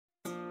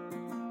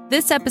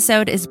This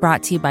episode is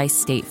brought to you by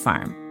State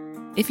Farm.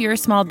 If you're a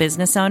small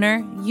business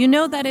owner, you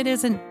know that it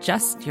isn't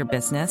just your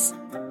business,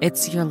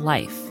 it's your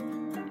life.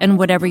 And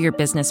whatever your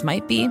business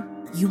might be,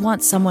 you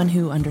want someone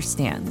who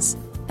understands.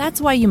 That's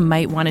why you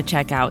might want to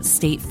check out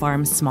State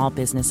Farm Small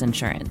Business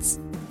Insurance.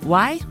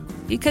 Why?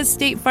 Because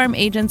State Farm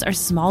agents are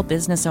small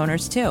business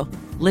owners too,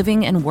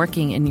 living and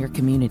working in your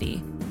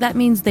community. That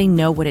means they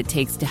know what it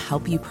takes to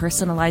help you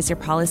personalize your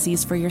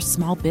policies for your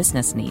small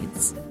business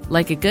needs.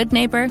 Like a good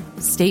neighbor,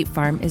 State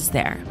Farm is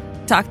there.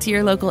 Talk to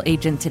your local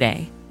agent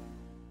today.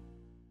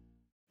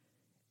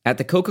 At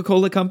the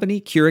Coca-Cola Company,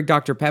 Keurig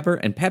Dr. Pepper,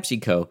 and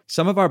PepsiCo,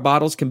 some of our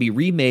bottles can be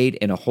remade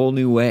in a whole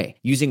new way,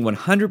 using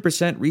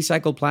 100%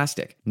 recycled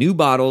plastic. New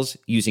bottles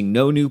using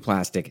no new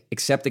plastic,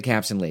 except the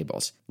caps and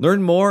labels.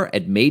 Learn more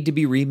at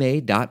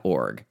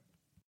madetoberemade.org.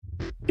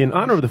 In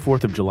honor of the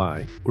 4th of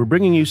July, we're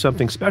bringing you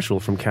something special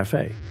from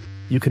Cafe.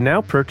 You can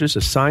now purchase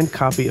a signed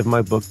copy of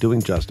my book,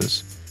 Doing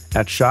Justice,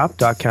 at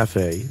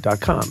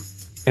shop.cafe.com.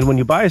 And when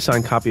you buy a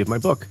signed copy of my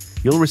book,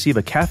 you'll receive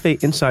a Cafe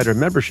Insider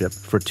membership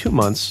for 2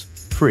 months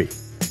free.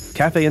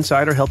 Cafe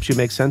Insider helps you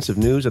make sense of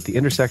news at the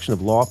intersection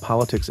of law,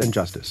 politics, and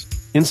justice.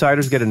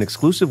 Insiders get an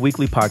exclusive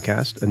weekly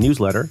podcast, a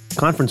newsletter,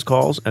 conference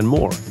calls, and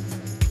more.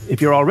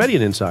 If you're already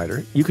an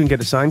insider, you can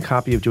get a signed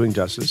copy of Doing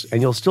Justice, and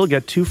you'll still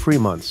get 2 free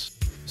months.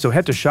 So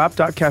head to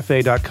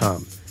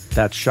shop.cafe.com.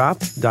 That's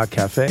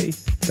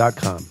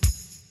shop.cafe.com.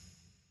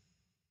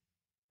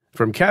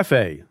 From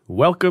Cafe,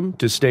 welcome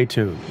to Stay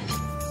Tuned.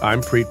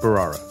 I'm Preet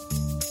Bharara.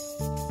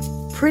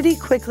 Pretty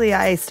quickly,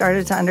 I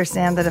started to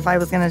understand that if I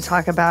was going to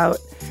talk about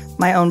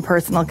my own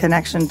personal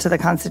connection to the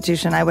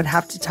Constitution, I would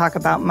have to talk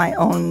about my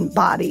own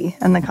body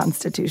and the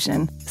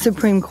Constitution.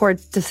 Supreme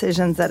Court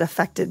decisions that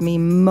affected me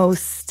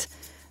most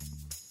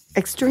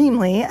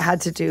extremely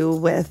had to do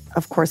with,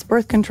 of course,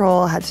 birth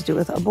control, had to do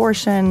with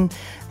abortion,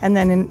 and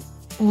then in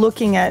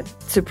looking at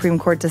Supreme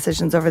Court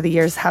decisions over the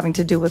years having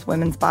to do with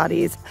women's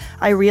bodies,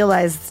 I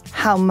realized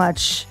how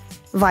much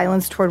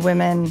violence toward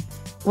women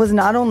was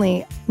not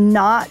only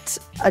not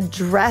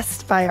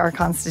addressed by our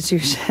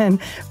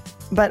Constitution,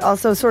 but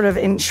also sort of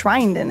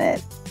enshrined in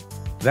it.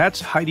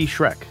 That's Heidi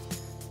Schreck.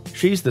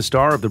 She's the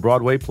star of the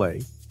Broadway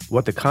play,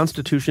 What the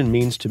Constitution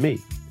Means to Me.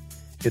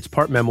 It's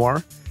part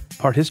memoir,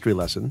 part history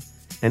lesson,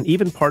 and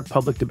even part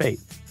public debate.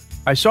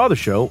 I saw the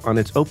show on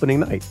its opening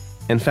night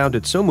and found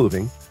it so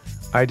moving,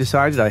 I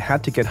decided I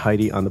had to get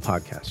Heidi on the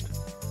podcast.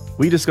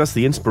 We discussed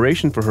the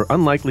inspiration for her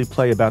unlikely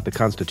play about the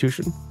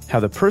Constitution, how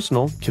the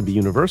personal can be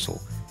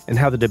universal, and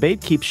how the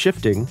debate keeps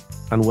shifting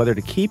on whether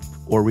to keep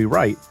or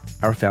rewrite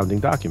our founding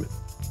document.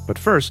 But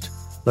first,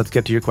 let's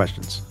get to your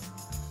questions.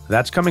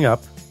 That's coming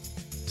up.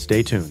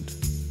 Stay tuned.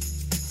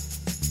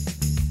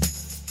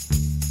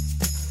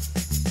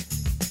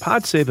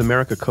 Pod Save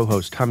America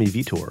co-host Tommy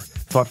Vitor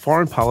thought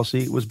foreign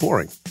policy was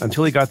boring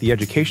until he got the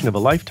education of a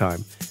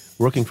lifetime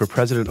working for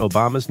President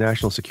Obama's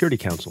National Security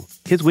Council.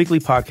 His weekly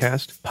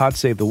podcast, Pod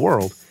Save the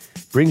World,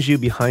 brings you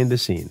behind the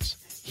scenes.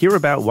 Hear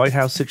about White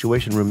House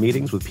Situation Room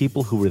meetings with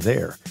people who were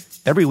there.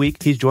 Every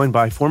week, he's joined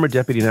by former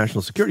Deputy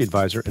National Security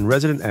Advisor and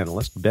resident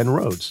analyst Ben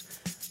Rhodes,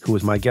 who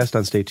was my guest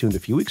on Stay Tuned a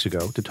few weeks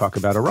ago to talk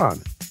about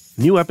Iran.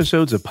 New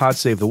episodes of Pod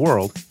Save the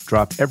World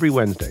drop every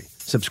Wednesday.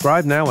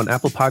 Subscribe now on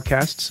Apple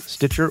Podcasts,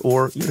 Stitcher,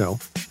 or,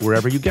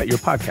 wherever you get your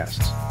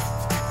podcasts.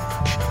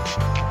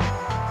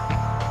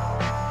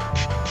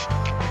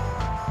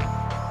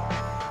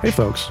 Hey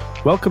folks,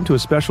 welcome to a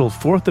special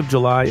 4th of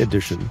July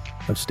edition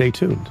of Stay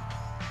Tuned.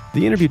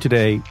 The interview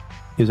today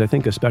is, I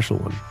think, a special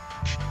one.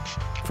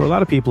 For a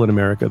lot of people in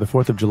America, the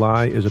 4th of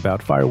July is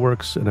about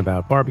fireworks and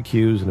about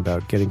barbecues and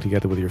about getting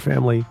together with your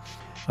family,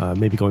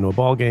 maybe going to a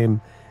ball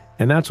game.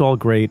 And that's all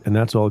great and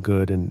that's all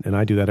good. And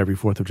I do that every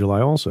 4th of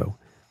July also.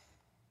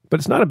 But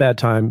it's not a bad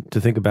time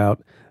to think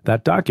about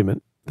that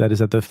document that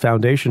is at the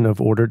foundation of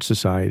ordered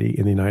society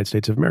in the United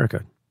States of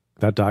America.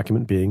 That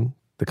document being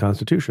the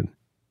Constitution.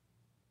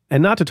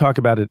 And not to talk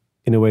about it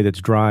in a way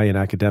that's dry and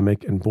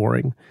academic and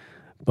boring,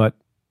 but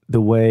the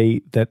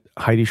way that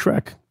Heidi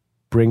Schreck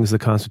brings the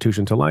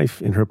Constitution to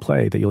life in her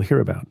play that you'll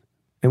hear about.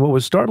 And what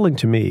was startling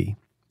to me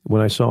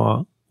when I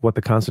saw what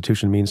the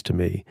Constitution means to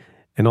me,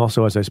 and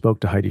also as I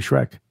spoke to Heidi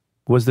Schreck,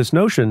 was this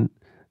notion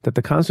that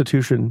the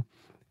Constitution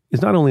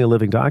is not only a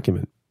living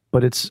document,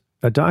 but it's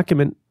a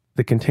document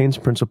that contains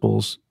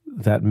principles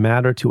that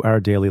matter to our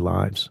daily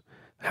lives,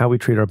 how we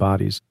treat our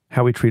bodies,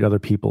 how we treat other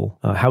people,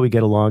 how we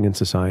get along in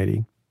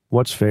society,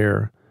 what's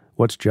fair,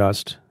 what's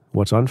just,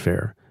 what's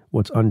unfair,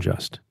 what's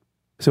unjust.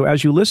 So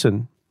as you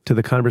listen to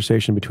the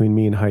conversation between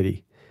me and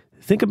Heidi,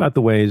 think about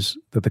the ways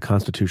that the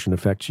Constitution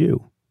affects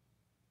you.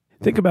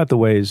 Think about the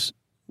ways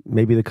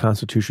maybe the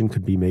Constitution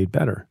could be made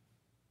better.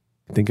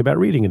 Think about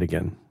reading it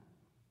again.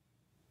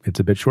 It's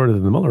a bit shorter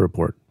than the Mueller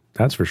report,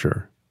 that's for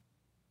sure.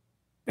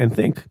 And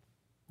think,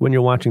 when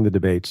you're watching the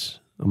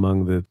debates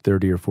among the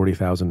 30 or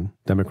 40,000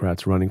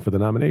 Democrats running for the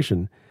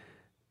nomination,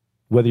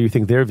 whether you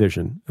think their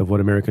vision of what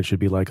America should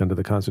be like under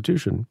the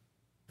Constitution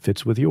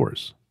fits with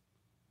yours.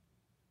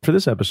 For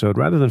this episode,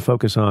 rather than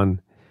focus on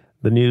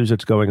the news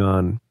that's going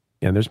on,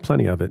 and there's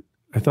plenty of it,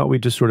 I thought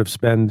we'd just sort of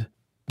spend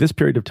this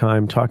period of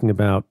time talking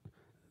about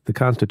the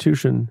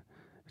Constitution,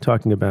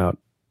 talking about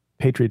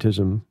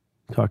patriotism,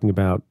 talking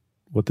about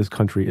what this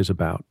country is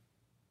about.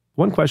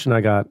 One question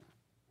I got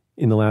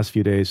in the last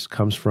few days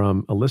comes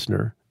from a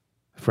listener,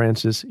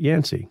 Francis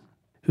Yancey,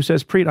 who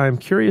says, Preet, I am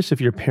curious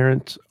if your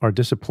parents are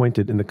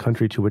disappointed in the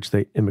country to which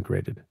they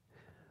immigrated.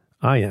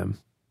 I am.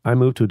 I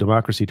moved to a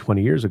democracy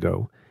 20 years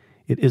ago.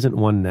 It isn't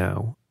one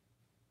now.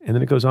 And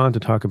then it goes on to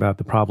talk about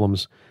the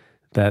problems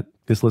that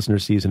this listener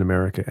sees in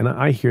America. And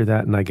I hear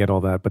that and I get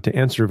all that. But to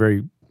answer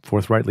very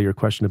forthrightly your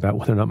question about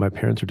whether or not my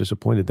parents are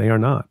disappointed, they are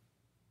not.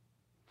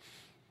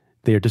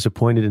 They are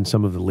disappointed in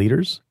some of the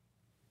leaders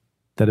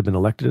that have been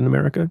elected in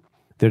America.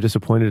 They're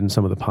disappointed in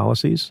some of the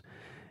policies,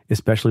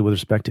 especially with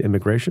respect to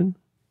immigration,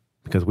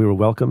 because we were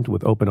welcomed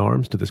with open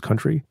arms to this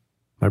country.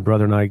 My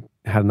brother and I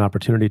had an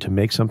opportunity to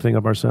make something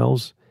of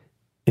ourselves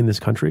in this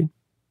country,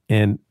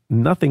 and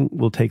nothing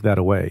will take that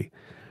away.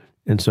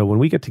 And so when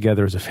we get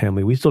together as a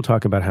family, we still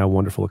talk about how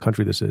wonderful a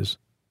country this is.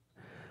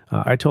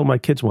 I told my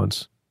kids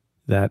once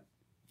that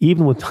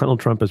even with Donald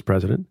Trump as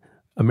president,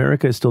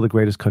 America is still the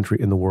greatest country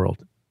in the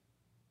world.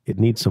 It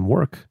needs some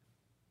work.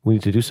 We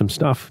need to do some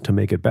stuff to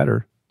make it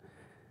better.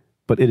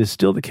 But it is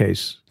still the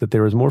case that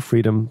there is more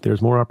freedom,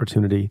 there's more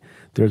opportunity,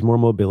 there's more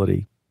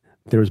mobility,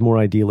 there is more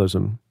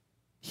idealism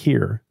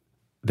here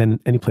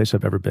than any place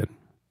I've ever been.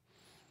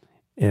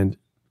 And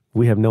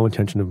we have no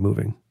intention of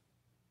moving.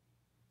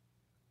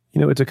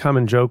 You know, it's a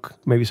common joke,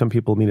 maybe some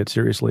people mean it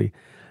seriously,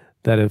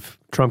 that if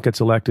Trump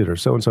gets elected or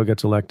so-and-so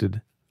gets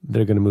elected,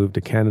 they're going to move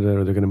to Canada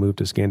or they're going to move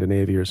to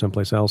Scandinavia or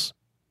someplace else.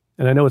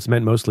 And I know it's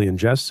meant mostly in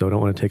jest, so I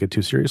don't want to take it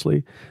too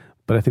seriously,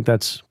 but I think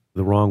that's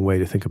the wrong way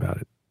to think about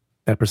it.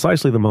 At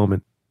precisely the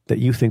moment that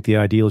you think the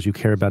ideals you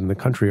care about in the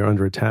country are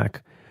under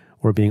attack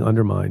or being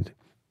undermined,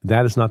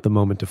 that is not the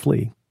moment to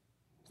flee.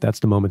 That's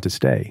the moment to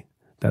stay.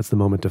 That's the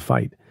moment to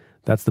fight.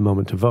 That's the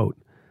moment to vote.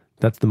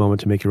 That's the moment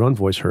to make your own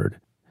voice heard.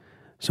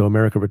 So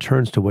America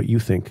returns to what you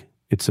think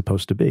it's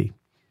supposed to be.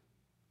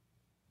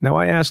 Now,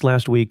 I asked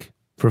last week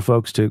for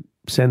folks to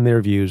send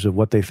their views of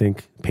what they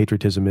think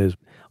patriotism is.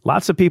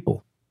 Lots of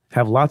people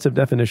have lots of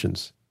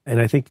definitions,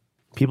 and I think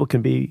people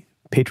can be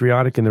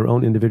patriotic in their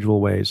own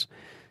individual ways.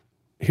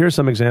 Here are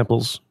some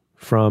examples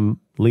from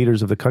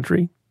leaders of the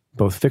country,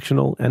 both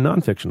fictional and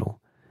non-fictional,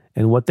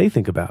 and what they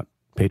think about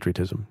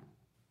patriotism.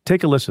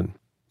 Take a listen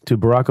to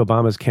Barack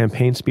Obama's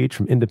campaign speech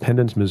from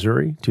Independence,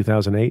 Missouri,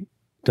 2008,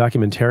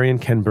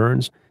 documentarian Ken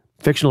Burns,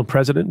 fictional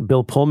President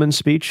Bill Pullman's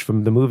speech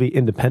from the movie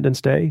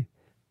Independence Day,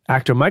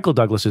 actor Michael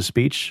Douglas's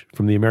speech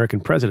from The American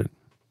President,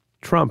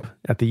 Trump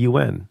at the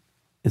UN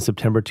in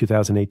September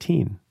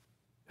 2018,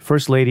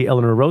 First Lady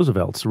Eleanor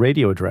Roosevelt's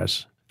radio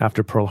address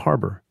after Pearl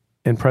Harbor,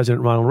 and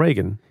President Ronald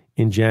Reagan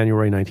in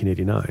January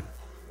 1989.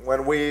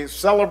 When we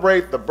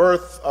celebrate the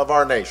birth of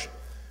our nation,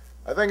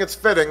 I think it's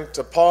fitting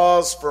to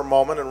pause for a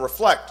moment and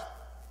reflect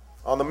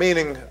on the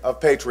meaning of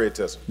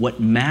patriotism. What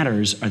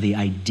matters are the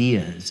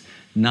ideas,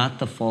 not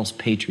the false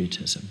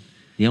patriotism.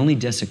 The only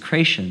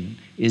desecration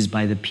is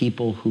by the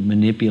people who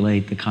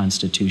manipulate the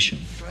Constitution.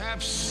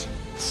 Perhaps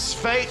it's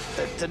fate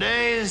that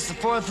today is the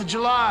 4th of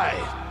July,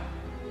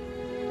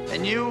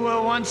 and you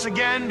will once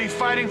again be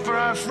fighting for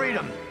our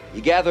freedom.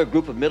 You gather a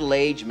group of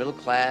middle-aged,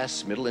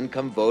 middle-class,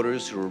 middle-income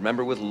voters who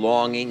remember with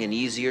longing an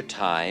easier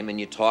time, and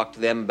you talk to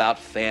them about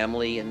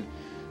family and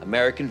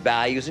American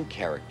values and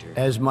character.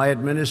 As my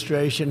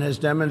administration has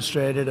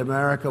demonstrated,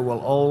 America will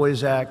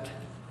always act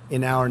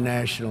in our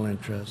national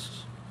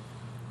interests.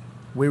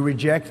 We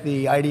reject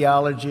the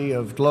ideology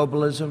of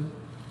globalism,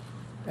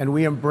 and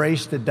we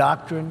embrace the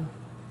doctrine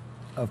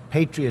of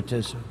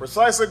patriotism.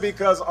 Precisely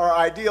because our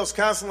ideals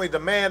constantly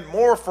demand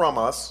more from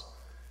us,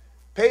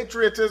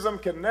 patriotism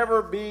can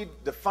never be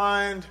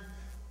defined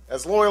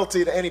as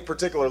loyalty to any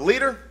particular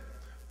leader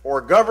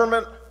or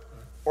government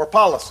or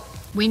policy.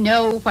 We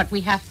know what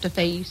we have to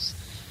face,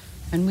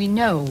 and we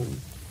know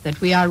that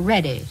we are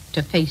ready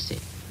to face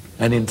it.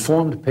 An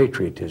informed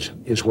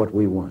patriotism is what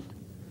we want.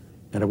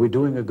 And are we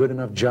doing a good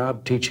enough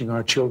job teaching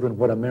our children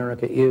what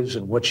America is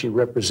and what she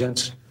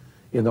represents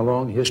in the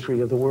long history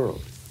of the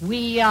world?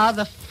 We are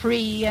the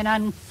free and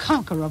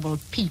unconquerable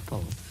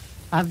people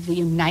of the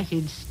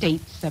United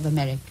States of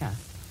America.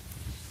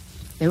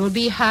 There will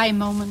be high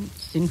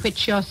moments in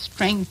which your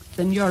strength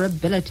and your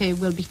ability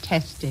will be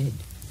tested.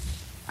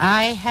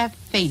 I have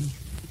faith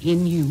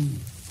in you.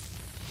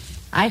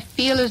 I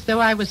feel as though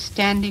I was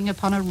standing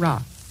upon a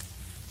rock.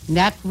 And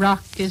that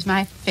rock is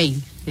my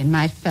faith in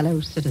my fellow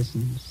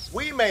citizens.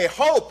 We may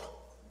hope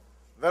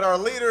that our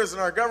leaders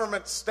and our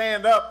government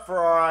stand up for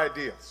our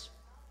ideals,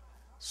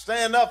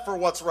 stand up for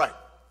what's right.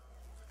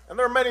 And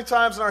there are many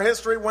times in our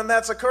history when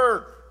that's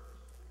occurred.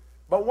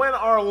 But when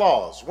our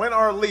laws, when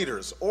our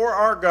leaders or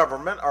our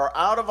government are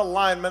out of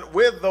alignment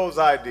with those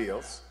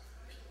ideals,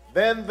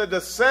 then the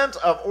dissent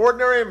of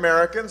ordinary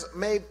Americans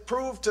may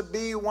prove to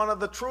be one of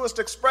the truest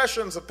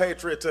expressions of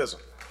patriotism.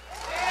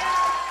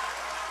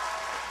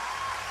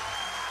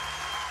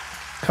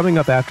 Coming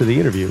up after the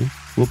interview,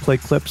 we'll play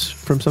clips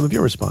from some of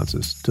your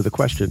responses to the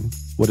question,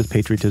 what does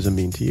patriotism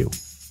mean to you?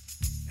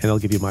 And I'll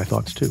give you my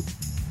thoughts too.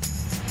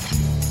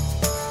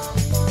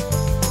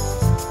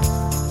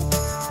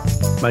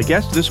 My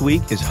guest this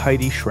week is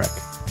Heidi Schreck.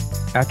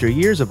 After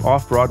years of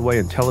off-Broadway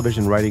and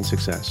television writing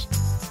success,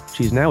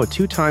 she's now a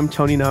 2-time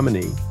Tony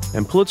nominee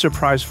and Pulitzer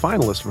Prize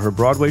finalist for her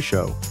Broadway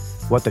show,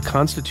 What the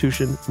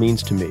Constitution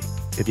Means to Me.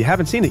 If you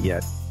haven't seen it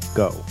yet,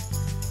 go.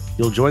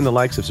 You'll join the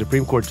likes of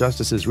Supreme Court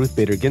Justices Ruth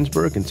Bader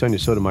Ginsburg and Sonia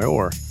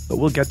Sotomayor, but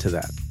we'll get to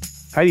that.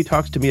 Heidi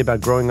talks to me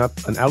about growing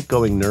up an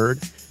outgoing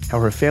nerd, how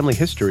her family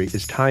history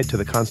is tied to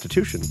the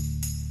Constitution,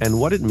 and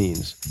what it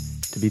means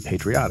to be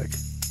patriotic.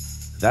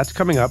 That's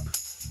coming up.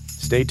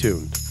 Stay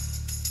tuned.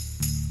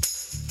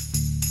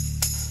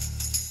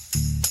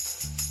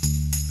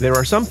 There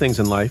are some things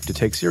in life to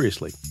take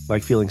seriously,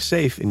 like feeling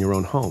safe in your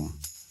own home.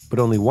 But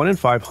only 1 in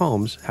 5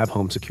 homes have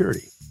home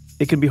security.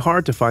 It can be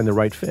hard to find the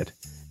right fit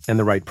and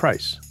the right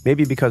price,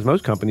 maybe because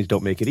most companies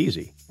don't make it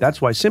easy. That's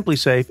why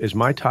SimpliSafe is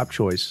my top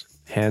choice,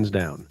 hands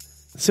down.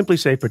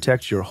 SimpliSafe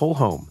protects your whole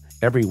home,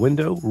 every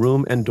window,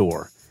 room, and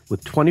door,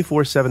 with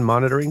 24/7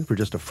 monitoring for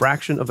just a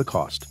fraction of the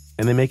cost.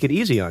 And they make it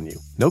easy on you.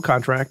 No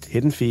contract,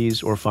 hidden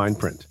fees, or fine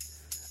print.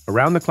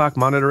 Around-the-clock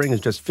monitoring is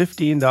just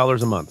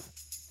 $15 a month.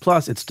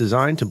 Plus, it's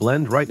designed to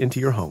blend right into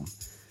your home.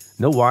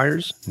 No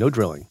wires, no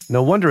drilling.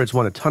 No wonder it's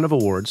won a ton of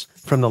awards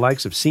from the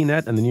likes of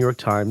CNET and the New York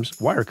Times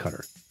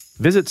Wirecutter.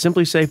 Visit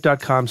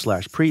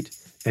simplysafe.com/Preet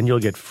and you'll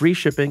get free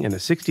shipping and a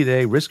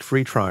 60-day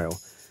risk-free trial,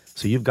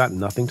 so you've got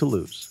nothing to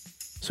lose.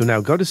 So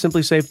now go to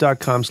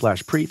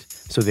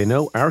simplysafe.com/Preet so they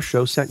know our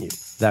show sent you.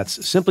 That's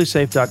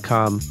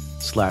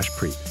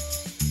simplysafe.com/Preet.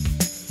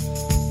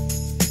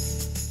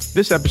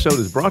 This episode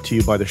is brought to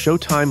you by the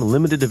Showtime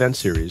limited event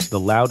series, The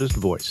Loudest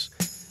Voice,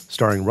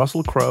 starring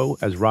Russell Crowe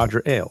as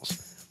Roger Ailes,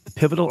 the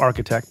pivotal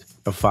architect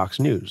of Fox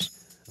News.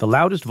 The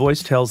Loudest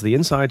Voice tells the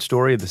inside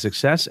story of the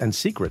success and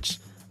secrets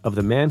of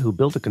the man who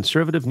built a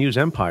conservative news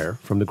empire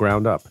from the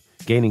ground up,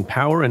 gaining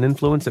power and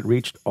influence that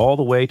reached all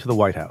the way to the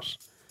White House.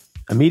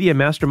 A media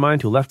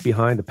mastermind who left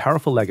behind a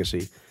powerful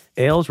legacy,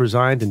 Ailes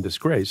resigned in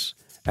disgrace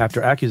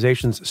after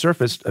accusations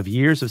surfaced of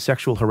years of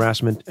sexual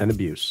harassment and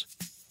abuse.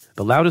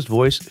 The Loudest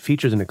Voice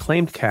features an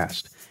acclaimed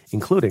cast,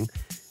 including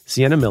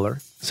Sienna Miller,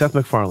 Seth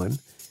MacFarlane,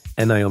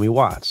 and Naomi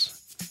Watts.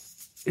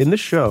 In this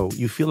show,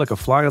 you feel like a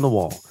fly on the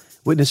wall,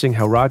 witnessing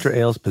how Roger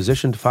Ailes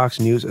positioned Fox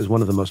News as one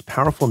of the most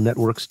powerful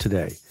networks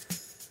today.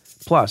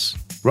 Plus,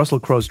 Russell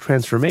Crowe's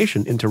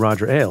transformation into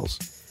Roger Ailes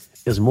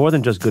is more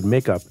than just good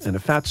makeup and a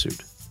fat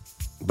suit.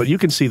 But you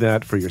can see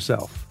that for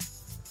yourself.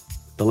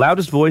 The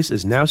Loudest Voice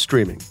is now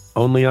streaming,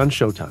 only on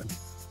Showtime.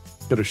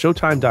 Go to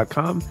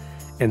Showtime.com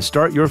and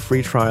start your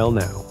free trial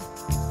now.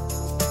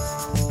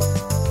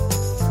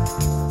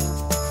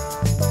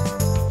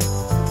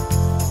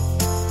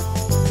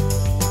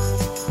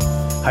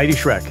 Heidi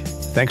Schreck,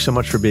 thanks so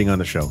much for being on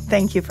the show.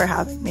 Thank you for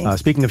having me.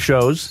 Speaking of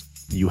shows,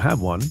 you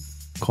have one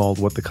called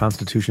What the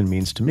Constitution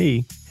Means to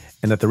Me.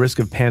 And at the risk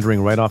of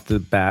pandering right off the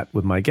bat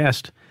with my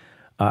guest,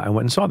 I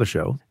went and saw the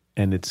show,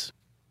 and it's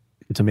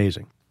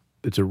amazing.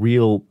 It's a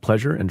real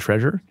pleasure and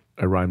treasure.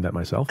 I rhymed that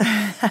myself.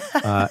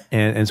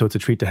 And so it's a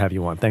treat to have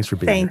you on. Thanks for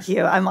being here. Thank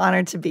you. I'm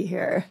honored to be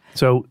here.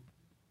 So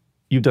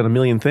you've done a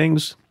million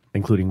things,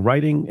 including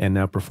writing and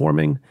now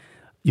performing.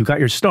 You got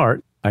your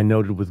start, I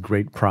noted with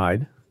great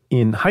pride,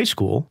 in high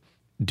school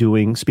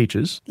doing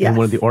speeches. Yes. And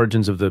one of the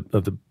origins of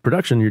the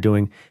production you're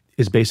doing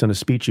is based on a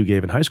speech you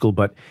gave in high school,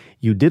 but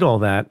you did all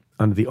that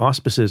under the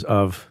auspices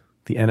of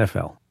the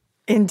NFL.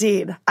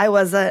 Indeed. I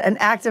was an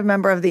active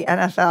member of the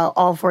NFL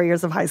all 4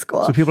 years of high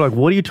school. So people are like,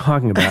 what are you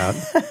talking about?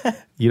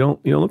 You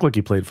don't look like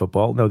you played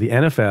football. No, the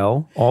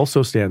NFL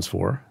also stands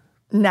for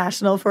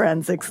National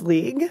Forensics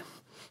League.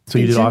 So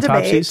you did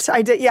autopsies?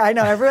 I did. Yeah, I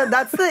know. Everyone.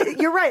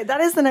 You're right. That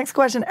is the next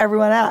question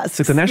everyone asks.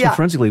 It's like the National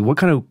Forensic League. What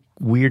kind of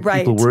weird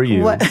people were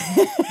you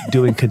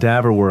doing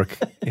cadaver work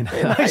in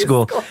high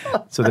school?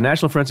 So the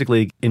National Forensic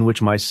League, in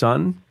which my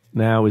son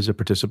now is a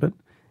participant,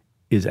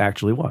 is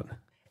actually what?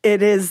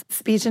 It is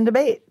speech and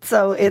debate.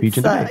 So it's,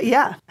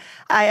 yeah.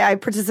 I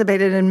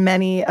participated in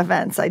many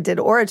events. I did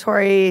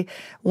oratory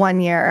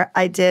 1 year.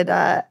 I did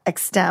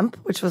extemp,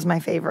 which was my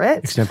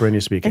favorite.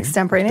 Extemporaneous speaking.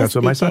 That's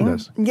what my son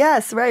does.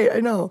 Yes, right. I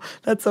know.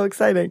 That's so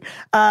exciting.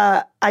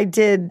 I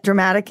did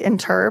dramatic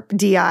interp,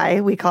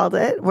 DI, we called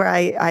it, where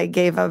I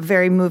gave a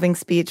very moving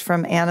speech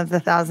from Anne of the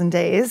Thousand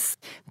Days,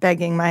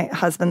 begging my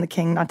husband, the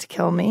king, not to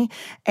kill me.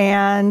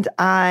 And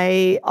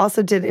I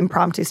also did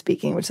impromptu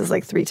speaking, which is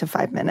like 3 to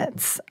 5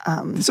 minutes.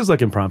 This is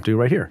like impromptu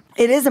right here.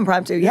 It is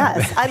impromptu,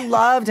 yes. I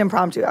loved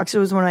impromptu. Actually,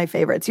 it was one of my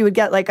favorites. You would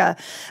get like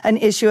an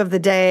issue of the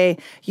day.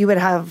 You would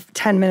have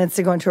 10 minutes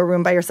to go into a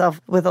room by yourself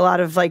with a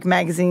lot of like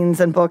magazines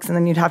and books, and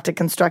then you'd have to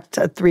construct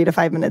a 3 to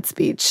 5 minute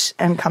speech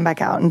and come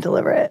back out and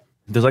deliver it.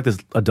 There's like this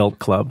adult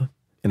club,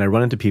 and I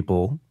run into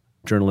people,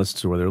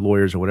 journalists or they're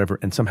lawyers or whatever,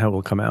 and somehow it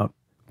will come out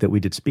that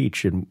we did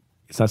speech, and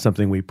it's not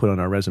something we put on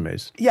our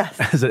resumes. Yes.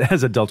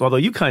 As adults, although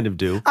you kind of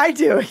do. I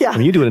do, yeah. I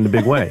mean, you do it in a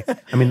big way.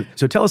 I mean,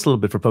 so tell us a little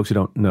bit for folks who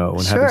don't know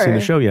and haven't seen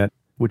the show yet,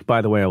 which,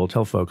 by the way, I will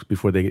tell folks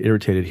before they get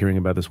irritated hearing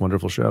about this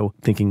wonderful show,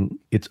 thinking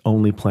it's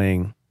only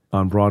playing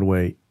on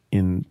Broadway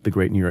in the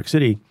great New York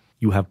City.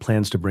 you have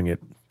plans to bring it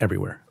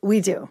everywhere.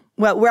 We do.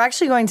 Well, we're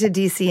actually going to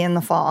D.C. in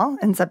the fall,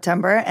 in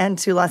September, and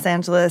to Los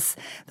Angeles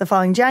the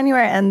following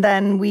January. And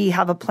then we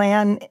have a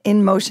plan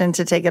in motion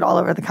to take it all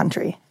over the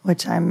country,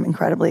 which I'm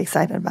incredibly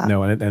excited about.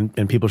 No,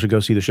 and people should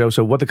go see the show.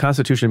 So what the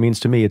Constitution means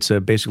to me, it's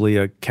basically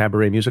a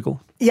cabaret musical?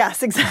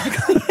 Yes,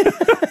 exactly.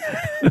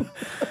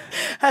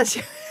 As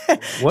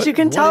you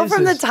can tell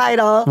from the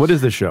title. What is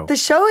the show? The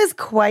show is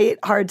quite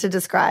hard to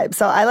describe.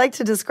 So I like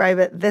to describe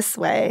it this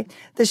way.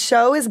 The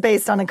show is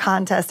based on a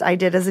contest I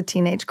did as a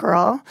teenage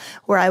girl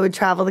where I would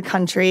travel the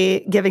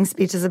country giving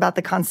speeches about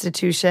the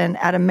Constitution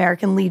at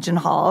American Legion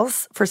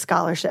halls for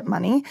scholarship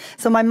money.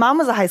 So my mom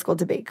was a high school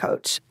debate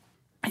coach.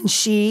 And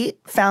she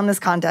found this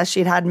contest.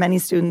 She'd had many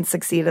students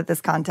succeed at this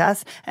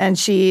contest. And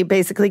she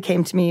basically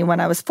came to me when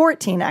I was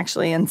 14,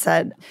 actually, and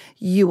said,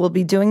 you will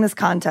be doing this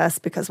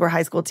contest because we're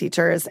high school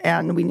teachers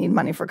and we need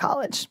money for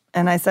college.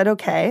 And I said,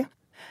 okay.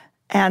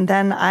 And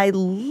then I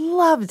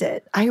loved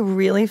it. I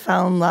really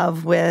fell in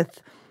love with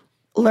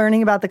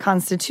learning about the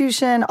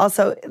Constitution.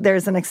 Also,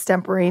 there's an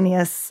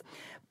extemporaneous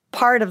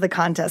part of the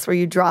contest where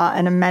you draw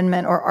an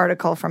amendment or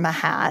article from a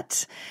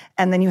hat,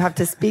 and then you have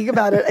to speak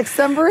about it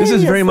extemporaneously.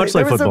 This is very much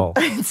like football.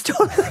 It's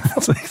totally like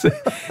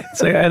football.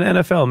 It's like an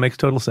NFL. Makes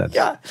total sense.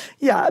 Yeah.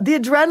 The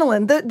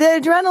adrenaline. The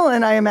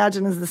adrenaline, I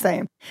imagine, is the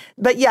same.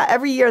 But yeah,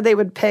 every year they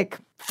would pick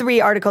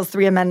 3 articles,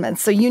 3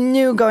 amendments. So you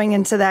knew going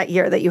into that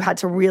year that you had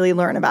to really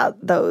learn about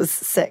those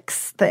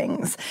 6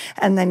 things.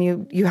 And then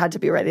you had to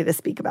be ready to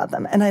speak about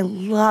them. And I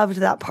loved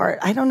that part.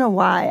 I don't know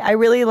why. I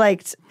really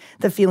liked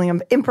the feeling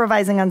of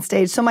improvising on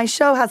stage. So my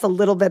show has a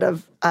little bit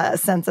of a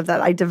sense of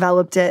that. I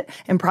developed it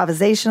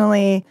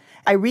improvisationally.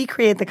 I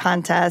recreate the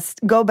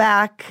contest, go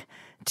back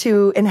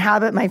to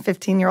inhabit my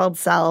 15-year-old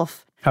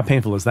self. How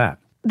painful is that?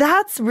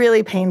 That's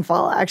really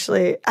painful,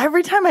 actually.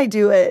 Every time I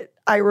do it,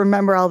 I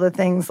remember all the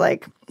things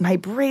like my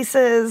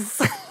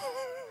braces.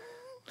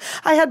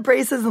 I had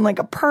braces and like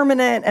a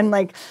permanent and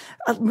like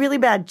a really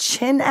bad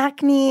chin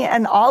acne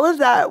and all of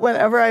that.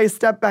 Whenever I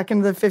step back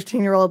into the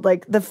 15-year-old,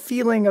 like the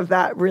feeling of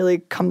that really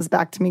comes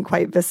back to me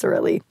quite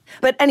viscerally.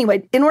 But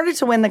anyway, in order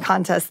to win the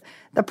contest,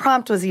 the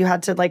prompt was you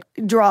had to like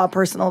draw a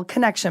personal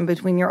connection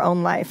between your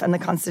own life and the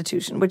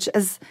Constitution, which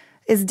is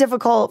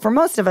difficult for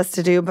most of us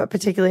to do, but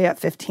particularly at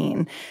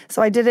 15.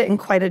 So I did it in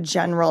quite a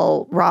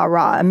general,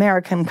 rah-rah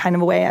American kind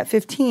of a way at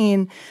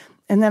 15.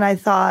 And then I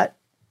thought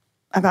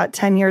about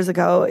 10 years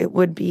ago, it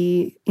would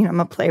be,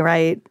 I'm a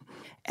playwright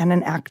and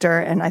an actor,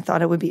 and I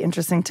thought it would be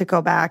interesting to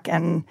go back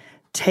and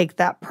take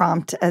that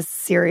prompt as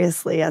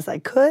seriously as I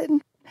could.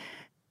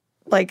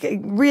 Like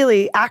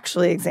really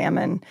actually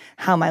examine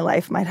how my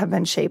life might have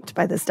been shaped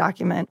by this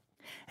document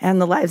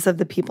and the lives of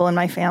the people in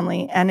my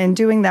family. And in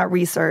doing that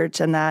research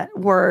and that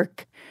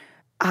work,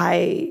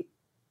 I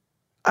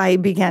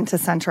began to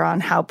center on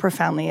how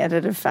profoundly it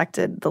had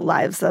affected the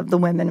lives of the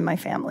women in my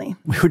family.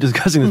 We were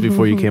discussing this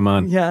before you came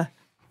on. Yeah.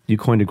 You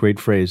coined a great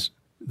phrase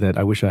that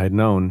I wish I had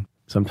known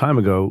some time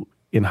ago.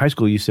 In high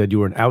school, you said you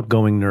were an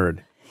outgoing nerd.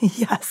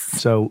 Yes.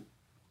 So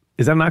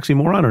is that an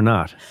oxymoron or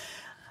not?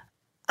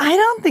 I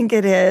don't think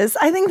it is.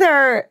 I think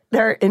there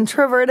are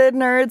introverted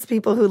nerds,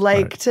 people who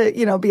like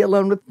to, be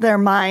alone with their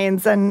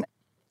minds and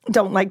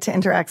don't like to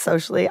interact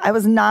socially. I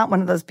was not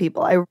one of those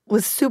people. I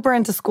was super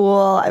into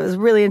school. I was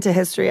really into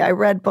history. I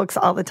read books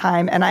all the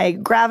time, and I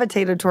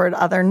gravitated toward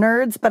other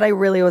nerds, but I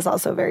really was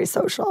also very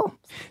social.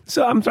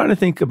 So I'm trying to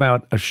think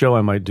about a show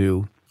I might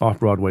do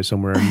off-Broadway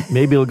somewhere.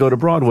 Maybe it'll go to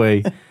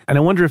Broadway. And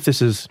I wonder if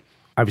this is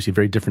obviously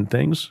very different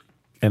things,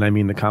 and I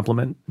mean the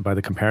compliment by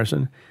the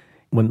comparison.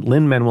 When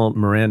Lin-Manuel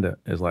Miranda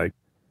is like,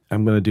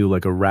 I'm going to do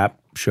like a rap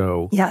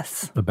show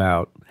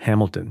about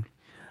Hamilton,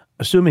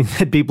 assuming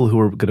that people who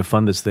were going to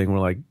fund this thing were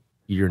like,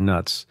 you're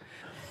nuts.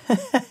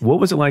 What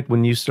was it like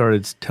when you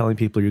started telling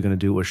people you're going to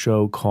do a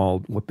show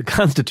called What the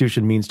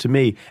Constitution Means to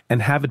Me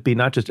and have it be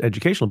not just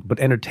educational, but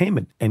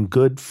entertainment and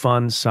good,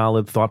 fun,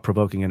 solid,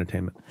 thought-provoking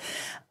entertainment?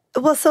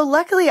 Well, so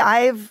luckily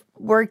I've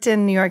worked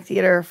in New York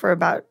theater for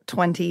about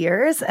 20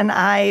 years, and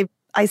I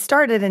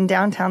started in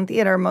downtown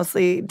theater,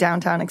 mostly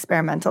downtown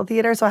experimental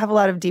theater, so I have a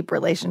lot of deep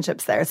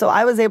relationships there. So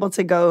I was able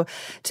to go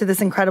to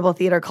this incredible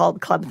theater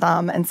called Club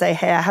Thumb and say,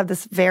 hey, I have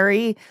this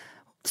very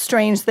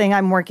strange thing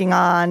I'm working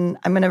on.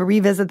 I'm going to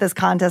revisit this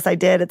contest I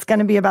did. It's going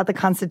to be about the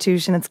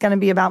Constitution. It's going to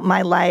be about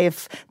my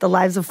life, the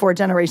lives of 4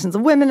 generations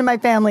of women in my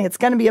family. It's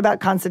going to be about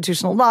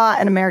constitutional law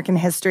and American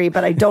history,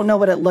 but I don't know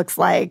what it looks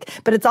like.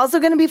 But it's also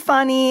going to be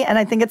funny, and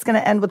I think it's going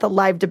to end with a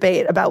live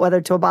debate about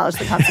whether to abolish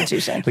the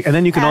Constitution. And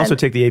then you can also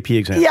take the AP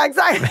exam. Yeah,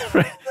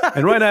 exactly.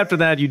 And right after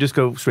that, you just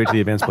go straight to the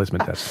advanced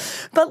placement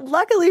test. But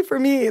luckily for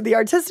me, the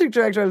artistic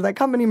director of that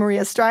company,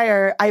 Maria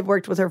Stryer, I've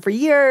worked with her for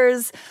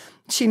years.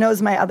 She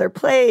knows my other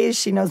plays,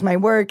 she knows my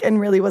work, and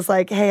really was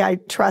like, hey, I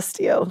trust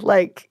you.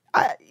 Like,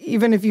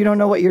 even if you don't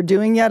know what you're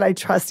doing yet, I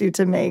trust you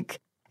to make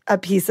a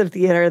piece of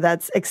theater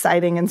that's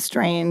exciting and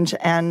strange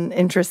and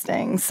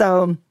interesting.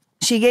 So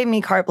she gave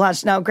me carte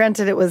blanche. Now,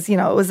 granted, it was a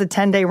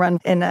 10-day run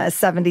in a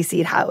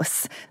 70-seat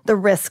house. The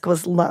risk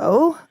was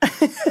low.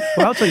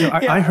 Well, I'll tell you,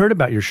 I heard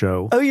about your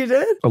show. Oh, you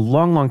did? A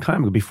long, long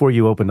time ago, before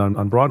you opened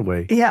on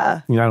Broadway.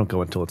 Yeah. I don't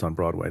go until it's on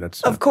Broadway.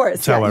 That's of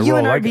course. That's how I you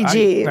roll. and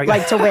RBG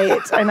like to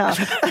wait. I know.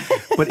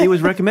 But it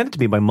was recommended to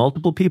me by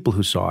multiple people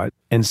who saw it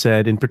and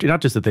said, not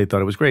just that they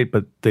thought it was great,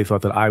 but they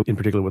thought that I, in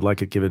particular, would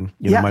like it given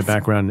my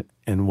background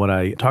and what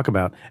I talk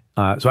about.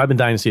 So I've been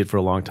dying to see it for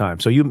a long time.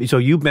 So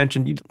you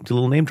mentioned a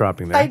little name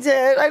dropping there. I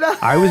did. I know.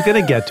 I was going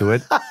to get to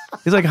it.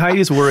 It's like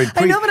Heidi's worried.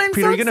 I know, but I'm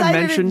so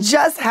excited. It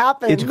just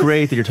happened. It's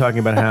great that you're talking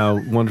about how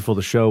wonderful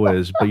the show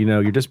is, but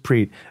you're just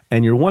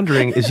and you're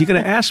wondering, is he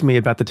going to ask me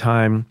about the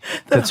time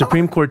that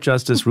Supreme Court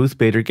Justice Ruth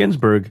Bader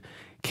Ginsburg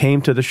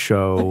came to the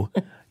show?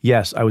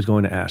 Yes, I was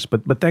going to ask,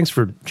 but thanks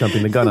for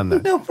jumping the gun on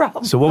that. No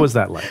problem. So what was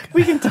that like?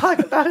 We can talk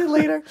about it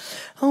later.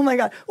 Oh my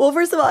God. Well,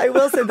 first of all, I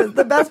will say that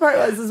the best part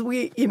was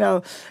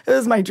it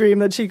was my dream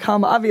that she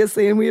come,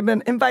 obviously, and we had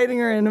been inviting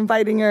her,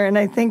 and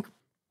I think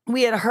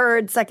we had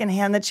heard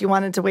secondhand that she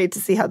wanted to wait to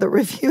see how the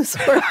reviews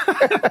were,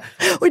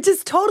 which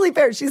is totally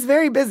fair. She's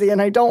very busy, and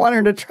I don't want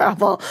her to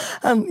travel.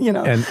 And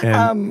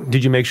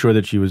did you make sure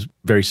that she was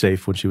very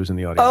safe when she was in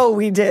the audience? Oh,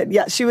 we did.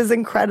 Yeah, she was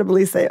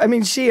incredibly safe. I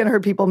mean, she and her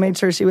people made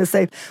sure she was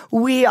safe.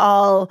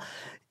 Our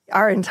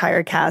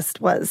entire cast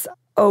was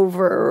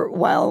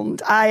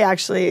overwhelmed. I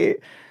actually,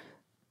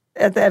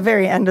 at the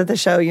very end of the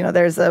show,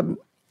 there's a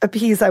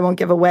piece I won't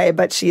give away,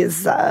 but she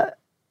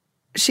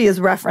is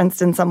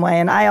referenced in some way.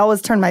 And I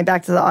always turn my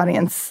back to the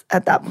audience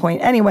at that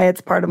point. Anyway,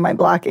 it's part of my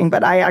blocking,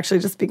 but I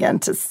actually just began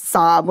to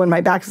sob when my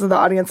back was to the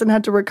audience and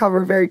had to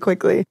recover very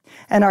quickly.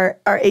 And our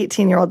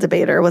 18-year-old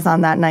debater was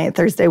on that night,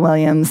 Thursday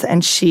Williams,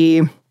 and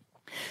she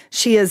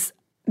is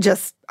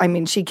just,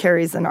 she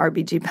carries an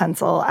RBG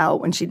pencil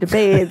out when she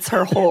debates.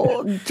 Her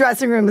whole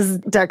dressing room is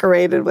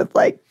decorated with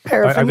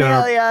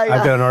paraphernalia.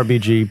 I've got an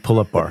RBG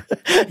pull-up bar.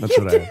 That's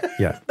what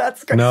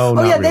That's great. No,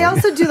 not really. They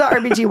also do the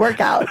RBG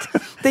workout.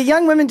 The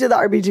young women do the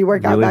RBG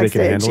workout really? backstage.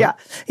 They can handle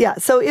it? Yeah.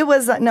 So it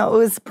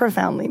was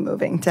profoundly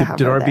moving to have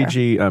her there. Did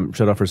RBG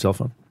shut off her cell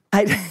phone?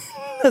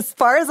 As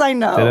far as I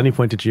know. At any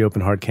point did she open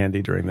hard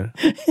candy during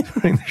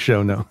the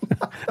show? No.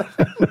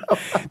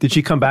 Did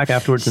she come back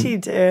afterwards? She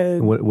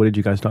did. What did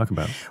you guys talk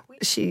about?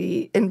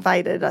 She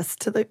invited us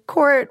to the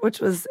court, which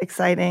was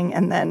exciting.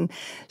 And then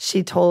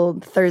she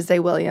told Thursday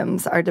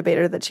Williams, our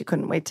debater, that she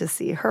couldn't wait to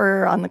see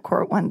her on the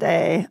court one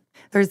day.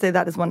 Thursday,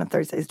 that is one of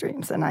Thursday's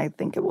dreams, and I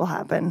think it will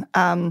happen.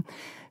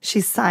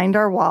 She signed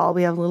our wall.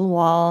 We have a little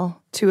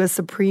wall to a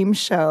Supreme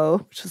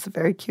show, which was a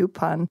very cute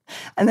pun.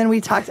 And then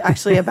we talked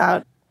actually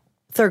about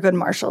Thurgood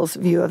Marshall's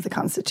view of the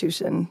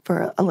Constitution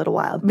for a little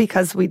while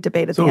because we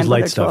debated the end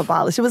whether to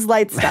abolish. It was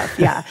light stuff,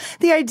 yeah.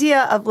 The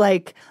idea of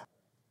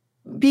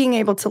being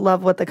able to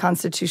love what the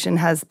Constitution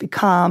has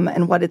become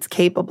and what it's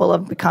capable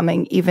of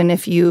becoming, even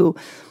if you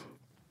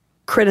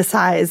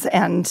criticize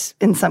and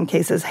in some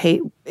cases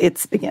hate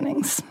its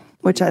beginnings,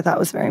 which I thought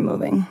was very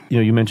moving.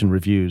 You mentioned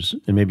reviews,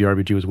 and maybe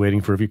RBG was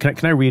waiting for a review.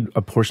 Can I read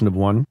a portion of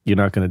one? You're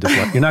not going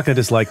to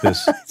dislike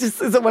this.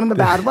 Is it one of the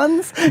bad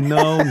ones?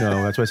 No.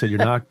 That's why I said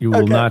you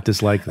will not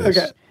dislike this.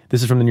 Okay.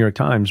 This is from the New York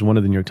Times, one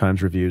of the New York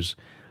Times reviews.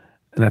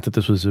 And I thought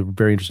this was a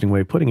very interesting way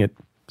of putting it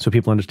so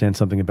people understand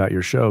something about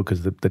your show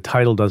because the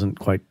title doesn't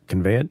quite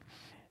convey it.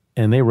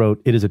 And they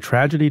wrote, "It is a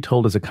tragedy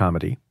told as a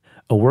comedy,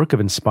 a work of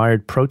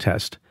inspired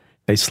protest,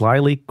 a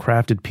slyly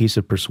crafted piece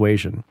of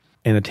persuasion,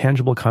 and a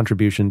tangible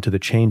contribution to the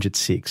change it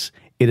seeks.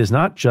 It is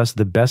not just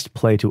the best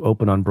play to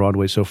open on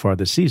Broadway so far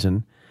this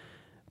season,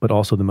 but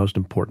also the most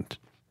important."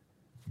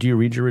 Do you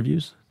read your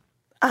reviews?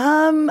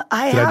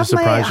 I have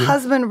my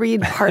husband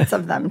read parts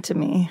of them to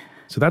me.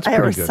 So that's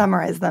pretty good. I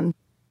summarize them.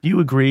 Do you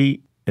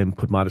agree, and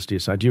put modesty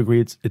aside, do you agree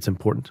it's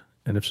important?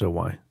 And if so,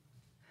 why?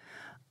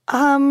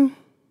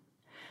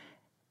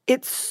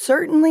 It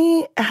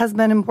certainly has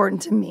been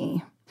important to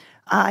me.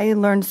 I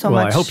learned so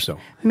much. Well, I hope so.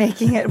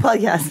 Making it, well,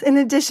 yes. In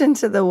addition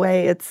to the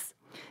way it's,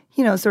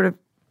 sort of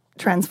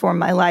transformed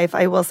my life,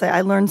 I will say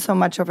I learned so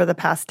much over the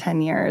past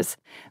 10 years.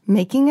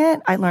 Making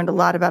it, I learned a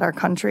lot about our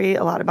country,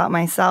 a lot about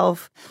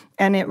myself,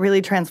 and it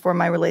really transformed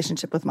my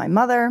relationship with my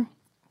mother.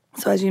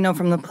 So as you know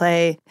from the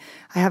play,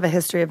 I have a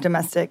history of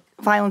domestic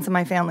violence in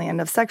my family and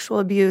of sexual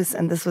abuse,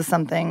 and this was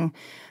something,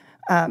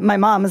 my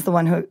mom is the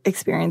one who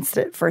experienced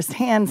it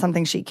firsthand,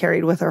 something she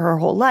carried with her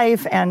whole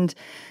life, and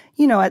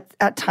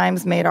at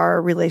times made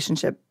our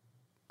relationship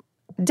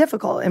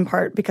difficult, in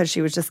part because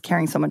she was just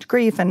carrying so much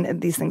grief,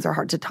 and these things are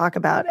hard to talk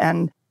about.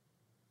 And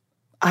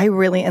I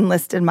really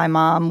enlisted my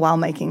mom while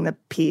making the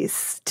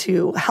piece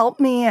to help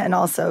me and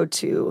also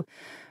to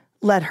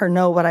let her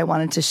know what I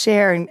wanted to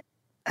share and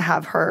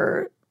have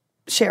her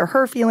share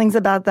her feelings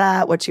about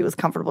that, what she was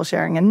comfortable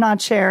sharing and not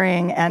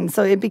sharing. And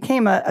so it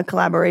became a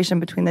collaboration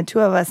between the two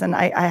of us. And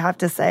I have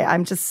to say,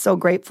 I'm just so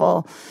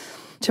grateful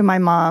to my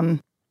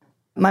mom.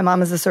 My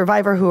mom is a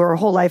survivor who her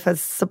whole life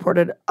has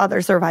supported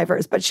other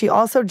survivors, but she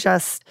also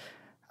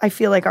I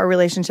feel like our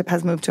relationship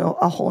has moved to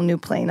a whole new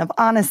plane of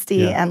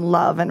honesty and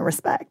love and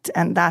respect,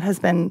 and that has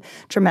been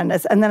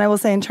tremendous. And then I will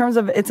say, in terms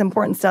of its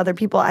importance to other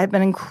people, I've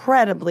been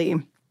incredibly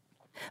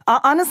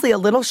Honestly, a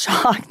little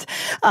shocked,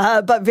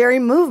 but very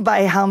moved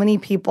by how many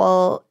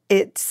people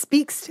it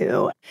speaks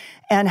to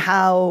and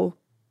how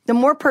the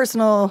more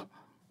personal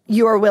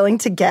you are willing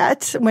to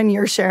get when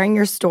you're sharing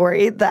your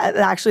story, that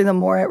actually the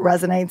more it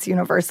resonates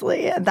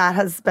universally. That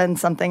has been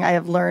something I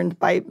have learned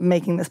by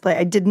making this play.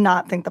 I did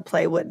not think the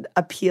play would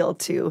appeal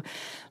to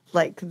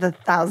like the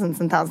thousands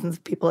and thousands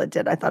of people it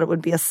did. I thought it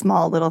would be a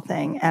small little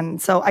thing.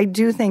 And so I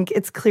do think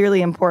it's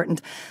clearly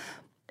important.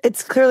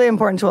 It's clearly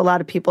important to a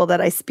lot of people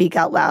that I speak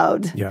out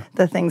loud,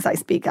 the things I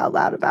speak out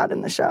loud about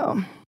in the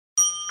show.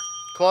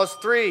 Clause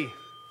 3.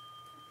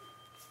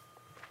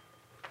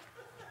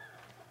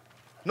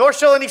 Nor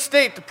shall any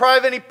state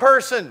deprive any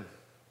person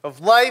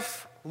of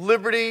life,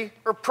 liberty,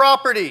 or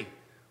property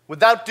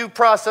without due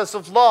process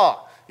of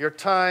law. Your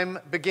time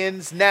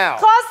begins now.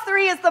 Clause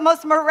 3 is the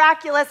most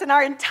miraculous in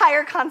our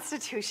entire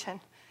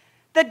Constitution.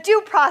 The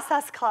Due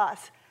Process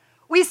Clause.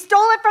 We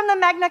stole it from the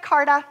Magna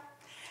Carta.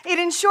 It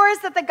ensures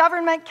that the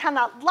government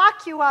cannot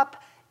lock you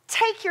up,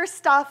 take your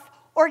stuff,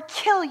 or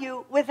kill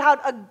you without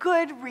a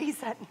good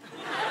reason.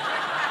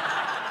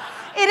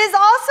 It is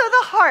also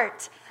the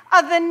heart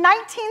of the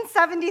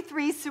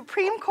 1973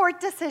 Supreme Court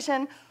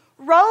decision,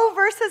 Roe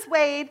versus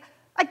Wade,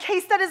 a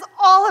case that is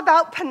all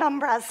about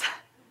penumbras.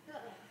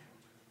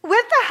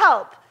 With the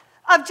help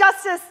of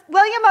Justice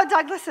William O.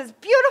 Douglas's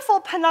beautiful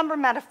penumbra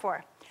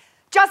metaphor,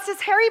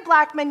 Justice Harry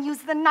Blackmun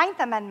used the 9th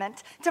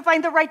Amendment to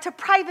find the right to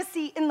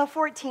privacy in the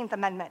 14th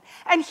Amendment.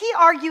 And he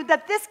argued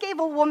that this gave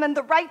a woman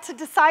the right to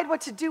decide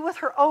what to do with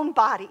her own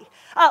body.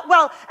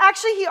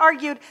 Actually, he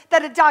argued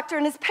that a doctor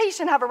and his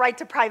patient have a right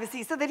to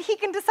privacy so that he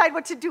can decide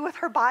what to do with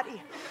her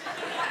body.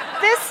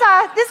 This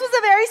was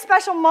a very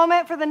special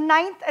moment for the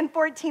 9th and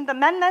 14th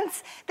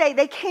Amendments.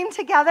 They came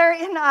together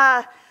in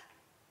a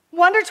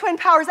Wonder Twin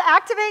Powers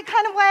Activate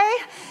kind of way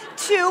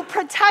to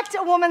protect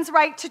a woman's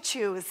right to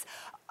choose.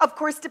 Of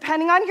course,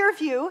 depending on your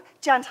view,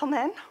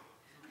 gentlemen,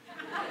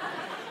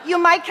 you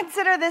might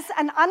consider this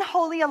an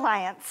unholy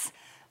alliance.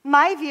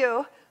 My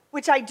view,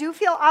 which I do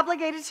feel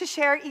obligated to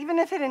share even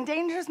if it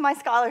endangers my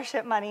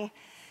scholarship money,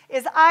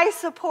 is I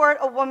support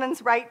a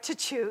woman's right to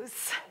choose.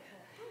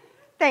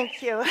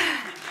 Thank you.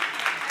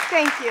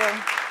 Thank you.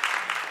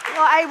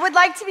 Well, I would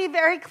like to be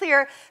very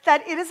clear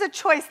that it is a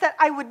choice that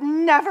I would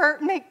never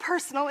make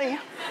personally.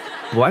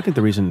 Well, I think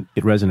the reason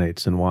it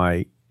resonates and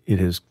why it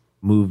has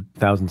moved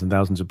thousands and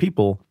thousands of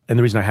people, and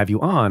the reason I have you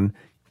on,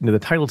 the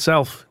title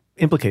itself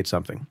implicates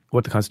something,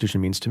 what the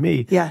Constitution means to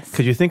me. Yes.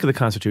 Because you think of the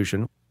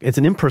Constitution, it's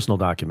an impersonal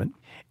document,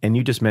 and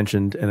you just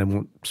mentioned, and I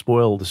won't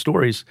spoil the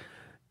stories,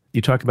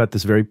 you talk about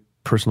this very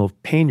personal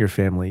pain your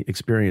family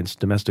experienced,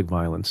 domestic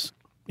violence,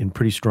 in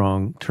pretty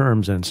strong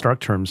terms and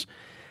stark terms.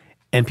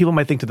 And people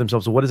might think to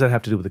themselves, well, what does that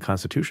have to do with the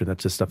Constitution?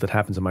 That's just stuff that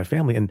happens in my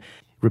family. And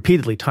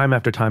repeatedly, time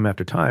after time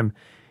after time,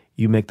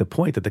 you make the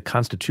point that the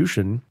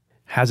Constitution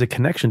has a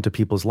connection to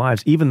people's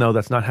lives, even though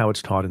that's not how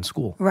it's taught in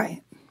school.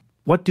 Right.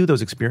 What do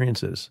those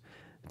experiences,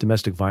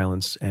 domestic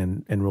violence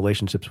and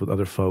relationships with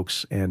other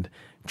folks and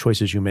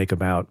choices you make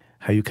about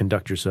how you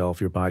conduct yourself,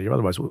 your body, or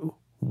otherwise,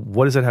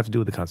 what does that have to do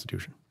with the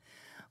Constitution?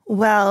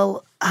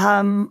 Well,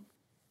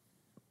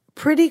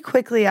 pretty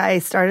quickly I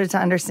started to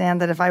understand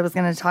that if I was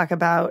going to talk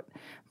about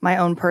my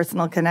own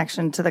personal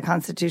connection to the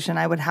Constitution,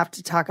 I would have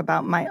to talk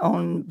about my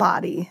own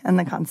body and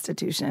the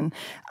Constitution,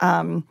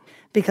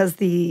 because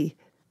the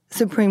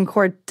Supreme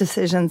Court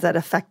decisions that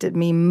affected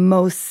me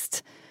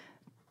most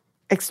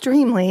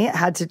extremely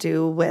had to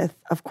do with,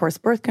 of course,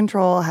 birth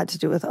control, had to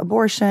do with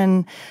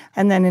abortion.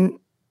 And then in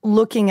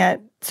looking at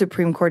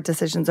Supreme Court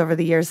decisions over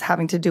the years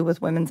having to do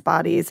with women's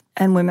bodies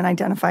and women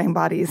identifying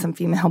bodies and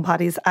female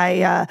bodies,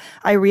 I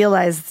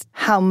realized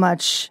how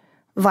much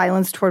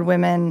violence toward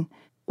women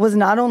was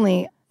not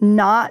only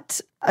not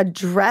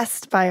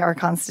addressed by our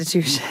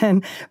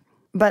Constitution,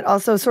 but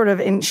also sort of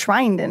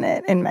enshrined in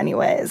it in many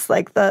ways.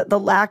 Like the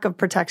lack of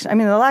protection. I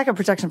mean, the lack of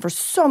protection for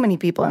so many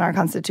people in our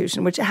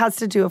Constitution, which has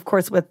to do, of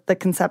course, with the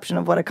conception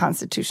of what a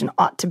Constitution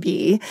ought to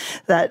be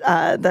that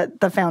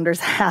the founders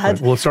had.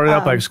 Well, it started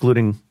out by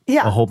excluding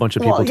a whole bunch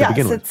of people to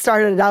begin with. It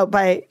started out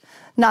by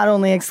not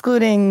only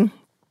excluding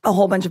a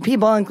whole bunch of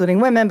people, including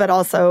women, but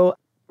also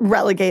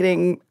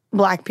relegating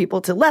Black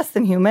people to less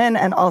than human,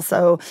 and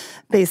also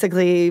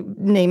basically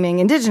naming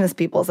Indigenous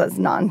peoples as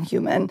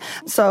non-human.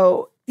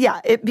 So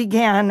yeah, it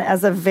began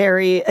as a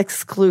very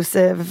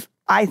exclusive,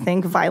 I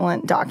think,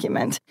 violent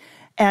document.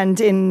 And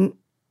in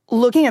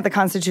looking at the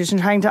Constitution,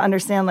 trying to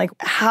understand like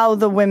how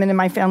the women in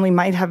my family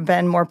might have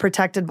been more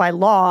protected by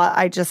law,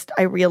 I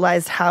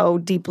realized how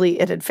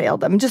deeply it had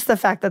failed them. Just the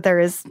fact that there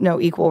is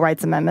no Equal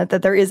Rights Amendment,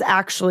 that there is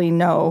actually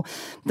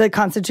the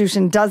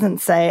Constitution doesn't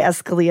say,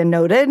 as Scalia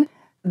noted,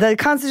 the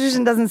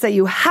Constitution doesn't say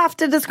you have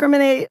to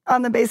discriminate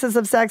on the basis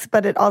of sex,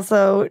 but it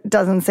also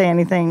doesn't say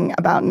anything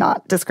about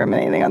not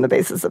discriminating on the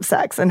basis of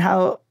sex, and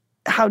how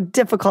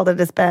difficult it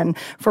has been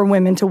for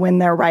women to win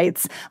their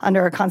rights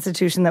under a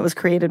Constitution that was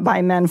created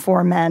by men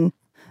for men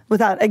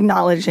without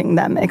acknowledging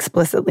them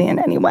explicitly in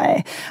any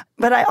way.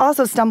 But I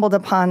also stumbled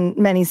upon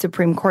many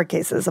Supreme Court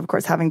cases, of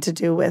course, having to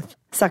do with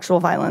sexual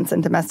violence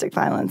and domestic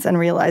violence, and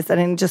realized that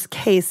in just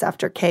case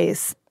after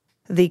case,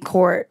 the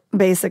court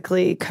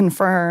basically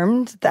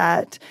confirmed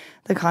that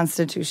the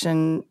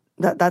Constitution,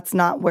 that's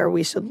not where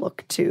we should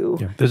look to.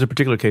 Yeah. There's a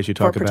particular case you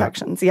talk for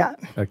protections.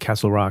 about.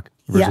 Castle Rock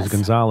versus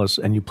Gonzalez,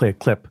 and you play a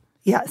clip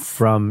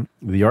from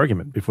the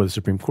argument before the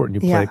Supreme Court,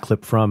 and you play a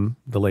clip from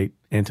the late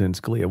Antonin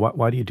Scalia.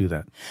 Why do you do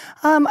that?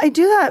 I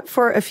do that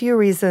for a few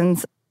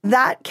reasons.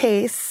 That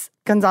case,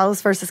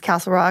 Gonzalez versus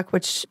Castle Rock,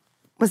 which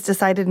was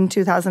decided in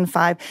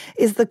 2005,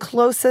 is the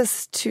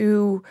closest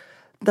to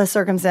the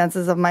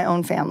circumstances of my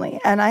own family.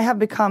 And I have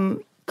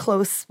become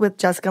close with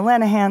Jessica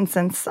Lanahan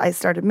since I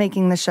started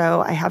making the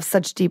show. I have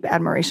such deep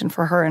admiration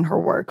for her and her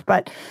work.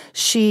 But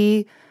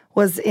she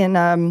was in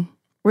a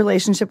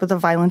relationship with a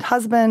violent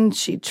husband.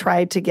 She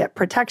tried to get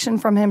protection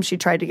from him. She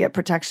tried to get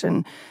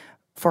protection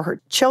for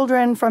her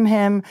children from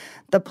him.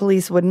 The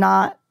police would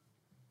not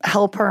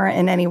help her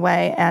in any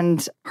way,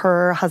 and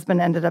her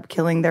husband ended up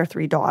killing their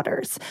 3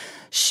 daughters.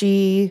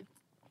 She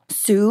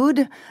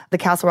sued the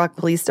Castle Rock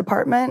Police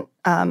Department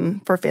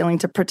for failing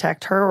to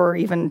protect her or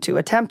even to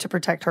attempt to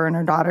protect her and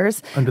her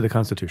daughters. Under the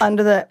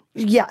Constitution.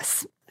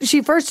 Yes.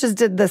 She first just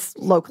did this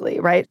locally,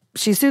 right?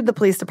 She sued the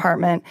police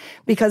department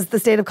because the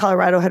state of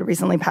Colorado had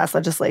recently passed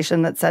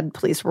legislation that said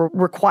police were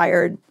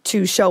required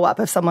to show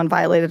up if someone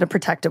violated a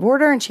protective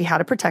order, and she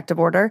had a protective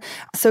order.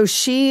 So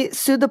she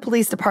sued the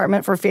police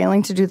department for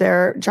failing to do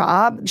their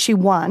job. She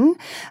won.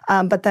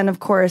 But then, of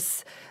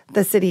course,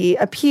 the city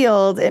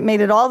appealed. It made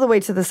it all the way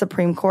to the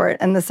Supreme Court,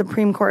 and the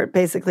Supreme Court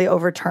basically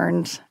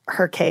overturned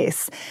her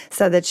case,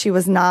 said that she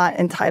was not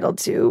entitled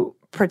to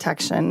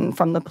protection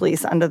from the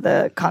police under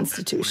the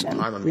Constitution.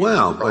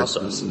 Well, but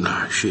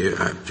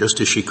just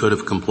as she could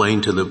have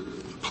complained to the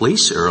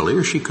police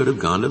earlier, she could have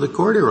gone to the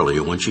court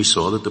earlier when she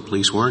saw that the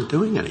police weren't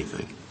doing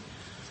anything.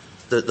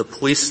 The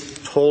police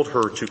told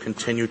her to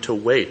continue to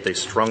wait. They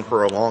strung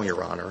her along,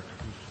 Your Honor.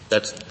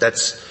 That's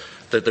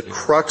the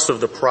crux of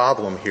the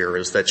problem here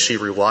is that she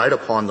relied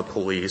upon the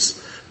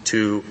police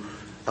to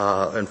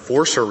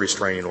enforce her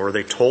restraining order.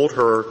 They told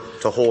her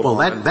to hold on.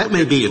 Well, that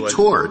may be a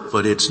tort,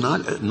 but it's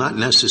not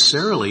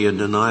necessarily a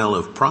denial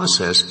of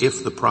process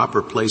if the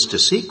proper place to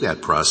seek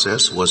that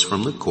process was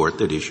from the court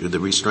that issued the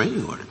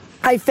restraining order.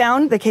 I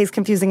found the case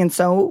confusing in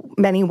so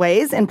many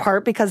ways, in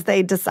part because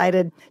they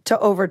decided to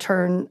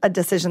overturn a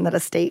decision that a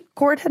state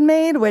court had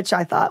made, which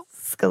I thought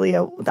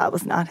Scalia, that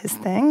was not his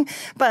thing.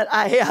 But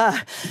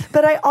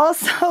I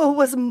also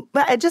was,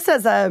 just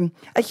as a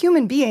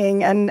human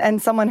being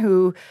and someone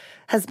who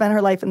has spent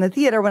her life in the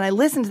theater, when I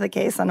listened to the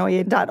case on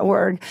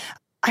oye.org,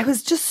 I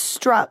was just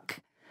struck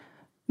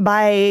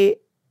by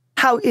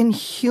how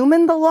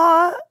inhuman the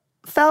law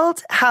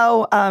felt,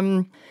 how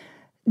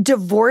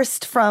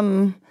divorced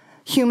from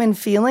human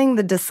feeling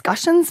the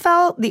discussions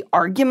felt, the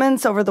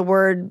arguments over the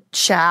word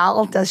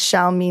shall. Does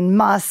shall mean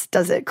must?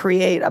 Does it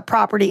create a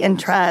property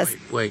interest?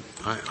 Wait.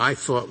 I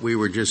thought we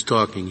were just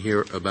talking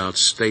here about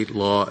state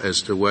law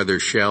as to whether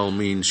shall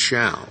means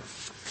shall.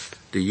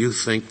 Do you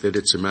think that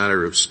it's a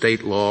matter of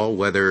state law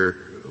whether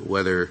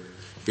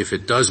if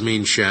it does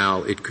mean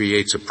shall, it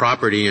creates a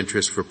property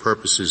interest for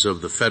purposes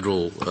of the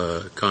federal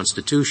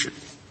Constitution?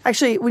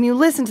 Actually, when you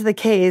listen to the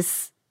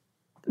case,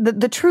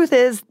 the truth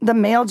is the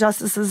male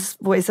justices'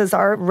 voices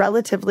are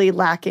relatively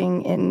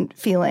lacking in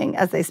feeling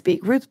as they speak.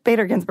 Ruth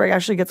Bader Ginsburg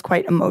actually gets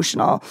quite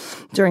emotional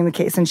during the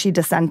case, and she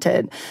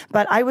dissented.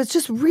 But I was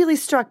just really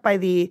struck by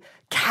the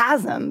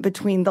chasm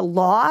between the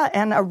law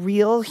and a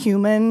real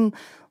human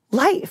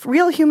life,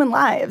 real human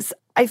lives.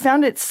 I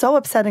found it so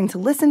upsetting to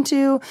listen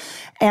to,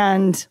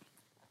 and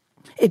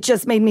it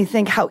just made me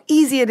think how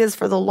easy it is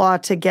for the law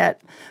to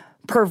get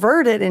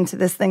perverted into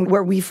this thing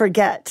where we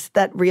forget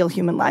that real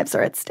human lives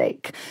are at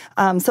stake.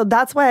 So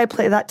that's why I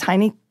play that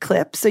tiny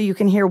clip so you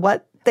can hear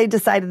what they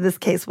decided this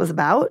case was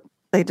about.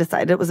 They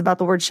decided it was about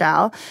the word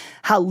shall,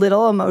 how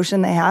little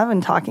emotion they have in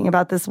talking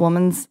about this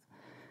woman's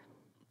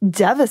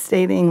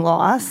devastating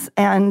loss,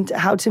 and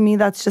how, to me,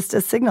 that's just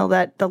a signal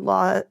that the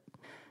law,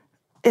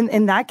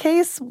 in that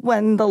case,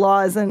 when the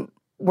law isn't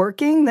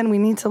working, then we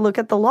need to look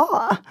at the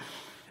law.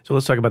 So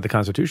let's talk about the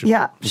Constitution.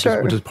 Yeah,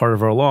 sure. Which is part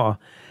of our law.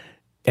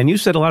 And you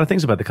said a lot of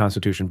things about the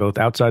Constitution, both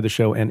outside the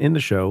show and in the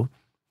show.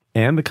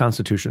 And the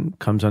Constitution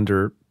comes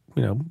under,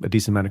 a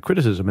decent amount of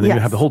criticism. And then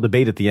you have the whole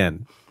debate at the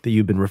end that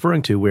you've been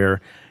referring to, where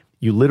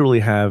you literally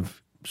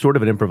have sort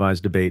of an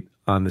improvised debate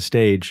on the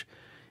stage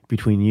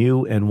between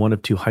you and one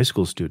of 2 high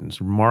school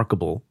students,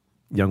 remarkable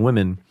young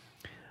women,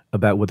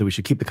 about whether we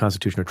should keep the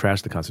Constitution or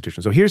trash the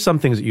Constitution. So here's some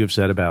things that you have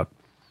said about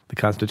the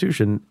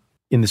Constitution.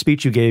 In the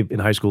speech you gave in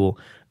high school,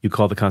 you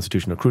called the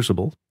Constitution a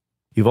crucible.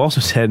 You've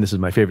also said, and this is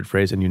my favorite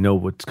phrase, and you know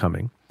what's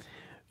coming,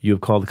 you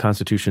have called the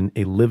Constitution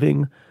a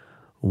living,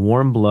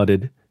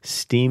 warm-blooded,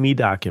 steamy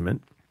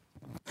document.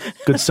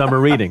 Good summer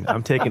reading.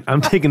 I'm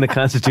taking the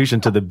Constitution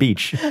to the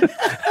beach.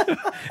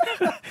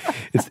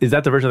 Is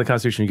that the version of the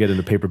Constitution you get in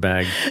the paper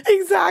bag?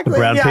 Exactly. The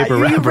brown paper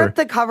wrapper. You rip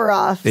the cover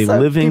off. A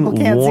living,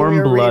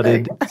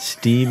 warm-blooded,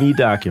 steamy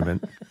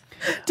document.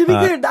 To be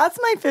clear, that's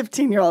my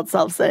 15-year-old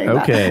self saying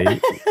that. Okay.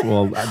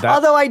 Well,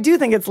 although I do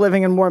think it's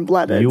living and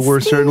warm-blooded. You were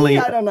steamy, certainly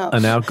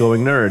an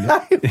outgoing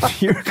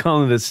nerd. You're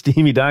calling it a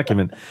steamy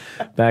document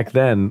back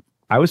then.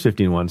 I was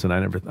 15 once, and I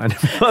never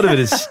thought of it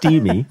as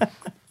steamy,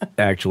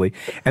 actually.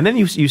 And then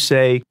you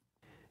say,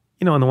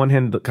 on the one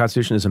hand, the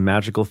Constitution is a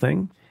magical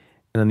thing,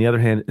 and on the other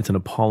hand, it's an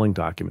appalling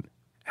document.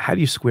 How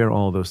do you square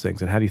all of those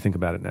things, and how do you think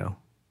about it now?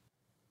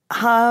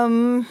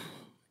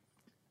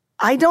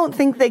 I don't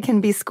think they can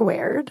be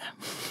squared.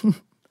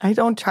 I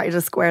don't try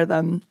to square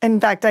them. In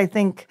fact, I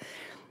think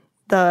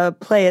the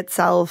play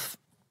itself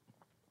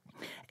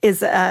is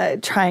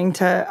trying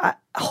to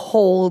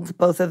hold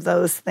both of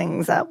those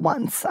things at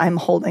once. I'm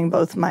holding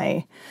both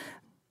my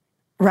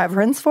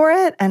reverence for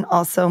it and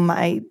also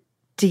my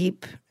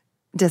deep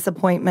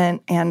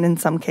disappointment and, in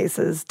some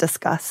cases,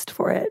 disgust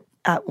for it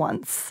at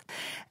once.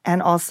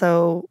 And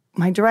also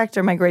my great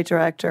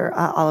director,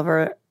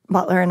 Oliver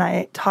Butler, and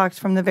I talked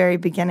from the very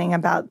beginning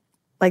about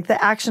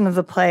the action of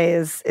the play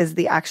is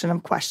the action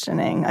of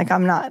questioning.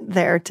 I'm not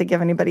there to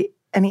give anybody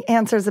any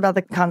answers about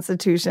the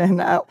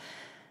Constitution.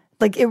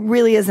 It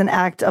really is an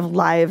act of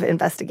live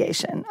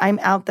investigation. I'm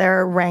out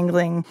there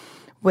wrangling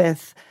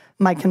with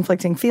my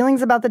conflicting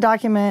feelings about the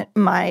document,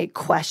 my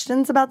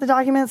questions about the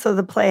document. So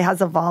the play has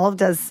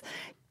evolved as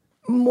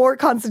more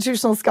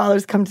constitutional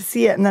scholars come to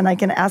see it, and then I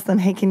can ask them,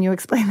 hey, can you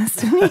explain this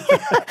to me?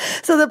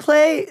 So the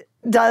play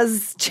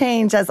does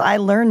change as I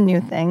learn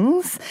new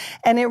things.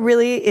 And it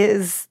really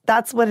is,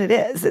 that's what it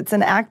is. It's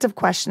an act of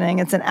questioning.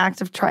 It's an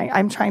act of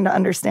I'm trying to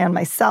understand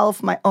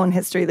myself, my own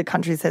history, the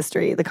country's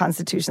history, the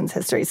Constitution's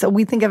history. So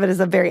we think of it as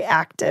a very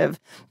active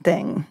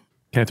thing.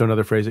 Can I throw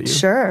another phrase at you?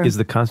 Sure. Is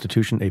the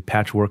Constitution a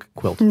patchwork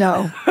quilt?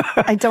 No,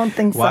 I don't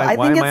think so. I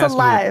think it's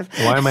alive.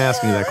 Why am I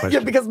asking you that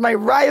question? Yeah, because my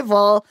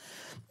rival,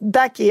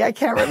 Becky, I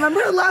can't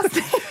remember her last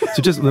name.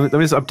 So let me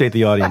just update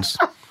the audience.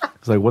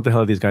 It's what the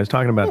hell are these guys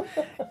talking about?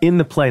 In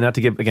the play, not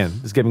to give, again,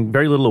 it's giving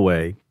very little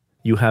away,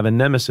 you have a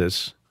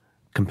nemesis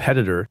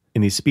competitor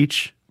in these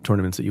speech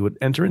tournaments that you would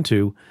enter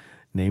into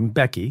named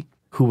Becky,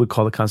 who would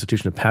call the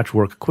Constitution a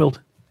patchwork quilt,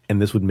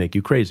 and this would make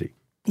you crazy.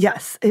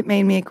 Yes, it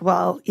made me,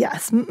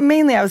 yes.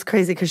 Mainly I was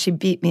crazy because she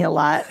beat me a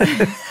lot.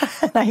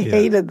 And I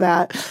hated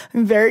that.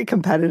 I'm very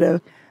competitive.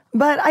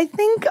 But I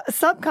think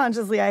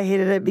subconsciously I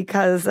hated it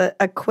because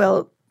a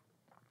quilt,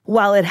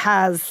 while it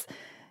has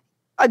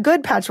a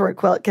good patchwork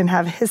quilt can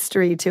have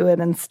history to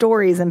it and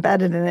stories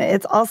embedded in it.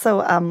 It's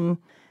also an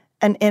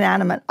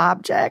inanimate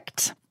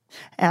object.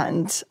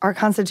 And our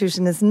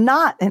Constitution is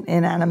not an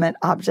inanimate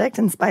object,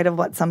 in spite of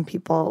what some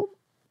people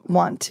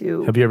want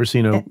to. Have you ever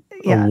seen a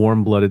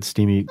warm-blooded,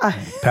 steamy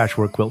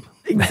patchwork quilt?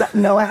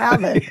 No, I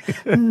haven't.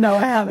 No,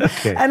 I haven't.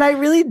 Okay. And I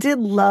really did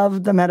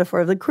love the metaphor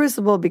of the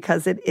crucible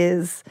because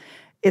it's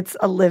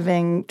a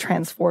living,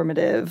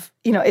 transformative,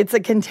 it's a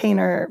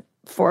container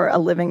for a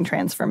living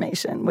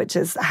transformation, which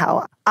is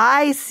how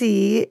I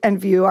see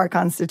and view our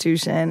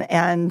Constitution.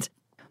 And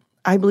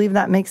I believe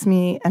that makes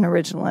me an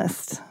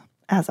originalist,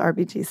 as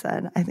RBG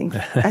said. I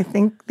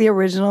think the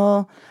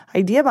original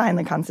idea behind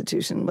the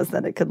Constitution was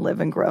that it could live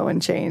and grow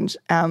and change.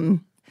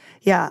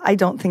 I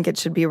don't think it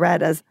should be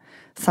read as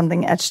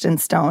something etched in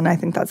stone. I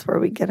think that's where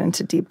we get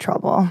into deep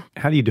trouble.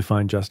 How do you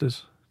define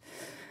justice?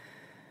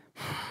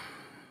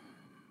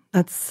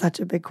 That's such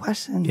a big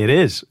question. It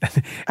is.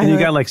 And you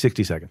got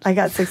 60 seconds. I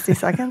got 60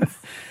 seconds.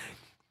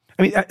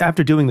 I mean,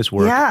 after doing this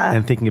work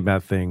and thinking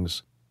about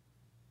things,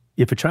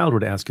 if a child were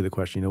to ask you the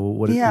question,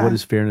 what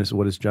is fairness,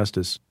 what is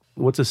justice,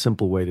 what's a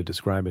simple way to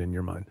describe it in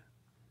your mind?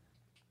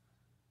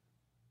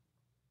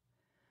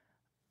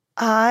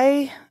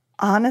 I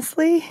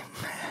honestly,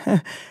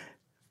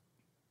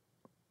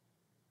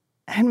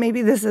 and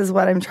maybe this is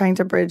what I'm trying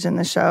to bridge in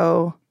the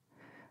show.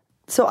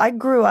 So I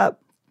grew up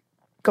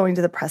going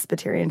to the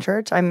Presbyterian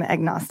church. I'm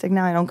agnostic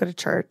now. I don't go to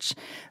church.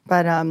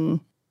 But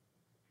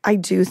I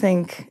do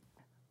think,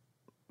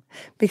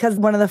 because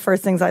one of the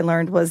first things I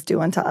learned was do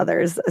unto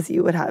others as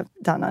you would have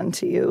done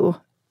unto you.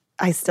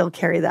 I still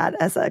carry that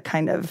as a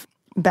kind of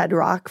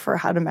bedrock for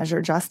how to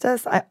measure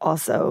justice. I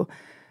also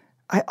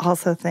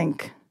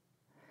think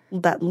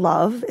that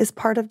love is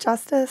part of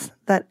justice,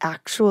 that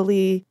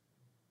actually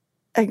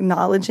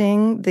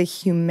acknowledging the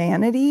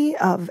humanity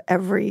of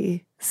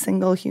every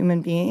single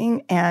human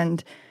being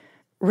and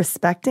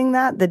respecting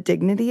that, the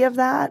dignity of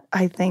that,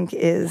 I think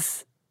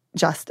is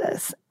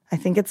justice. I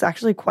think it's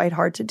actually quite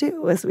hard to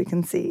do, as we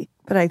can see.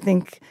 But I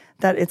think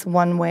that it's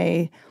one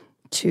way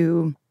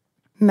to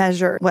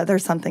measure whether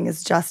something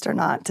is just or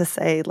not, to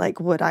say,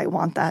 would I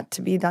want that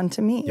to be done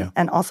to me? Yeah.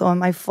 And also,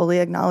 am I fully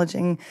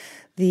acknowledging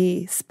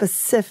the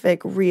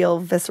specific, real,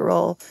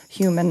 visceral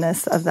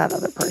humanness of that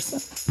other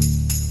person?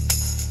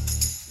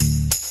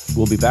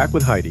 We'll be back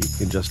with Heidi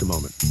in just a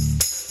moment.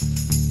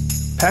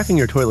 Packing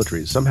your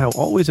toiletries somehow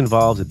always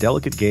involves a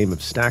delicate game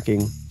of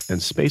stacking and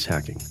space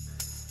hacking.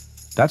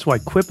 That's why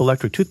Quip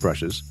electric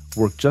toothbrushes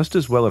work just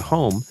as well at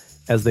home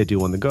as they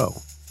do on the go.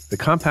 The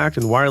compact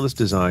and wireless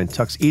design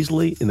tucks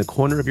easily in the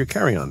corner of your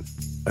carry-on.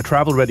 A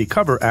travel-ready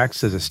cover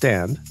acts as a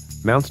stand,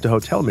 mounts to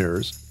hotel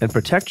mirrors, and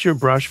protects your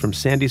brush from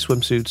sandy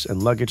swimsuits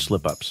and luggage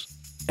slip-ups.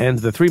 And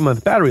the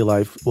 3-month battery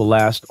life will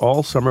last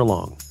all summer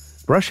long.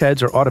 Brush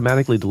heads are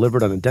automatically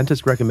delivered on a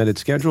dentist-recommended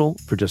schedule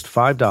for just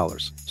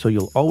 $5, so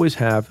you'll always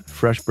have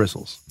fresh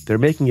bristles. They're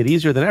making it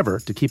easier than ever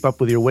to keep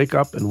up with your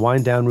wake-up and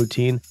wind-down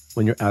routine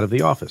when you're out of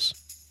the office.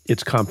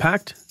 It's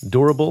compact,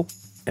 durable,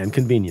 and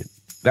convenient.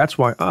 That's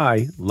why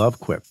I love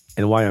Quip,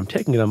 and why I'm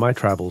taking it on my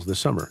travels this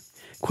summer.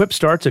 Quip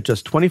starts at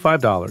just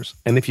 $25,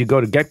 and if you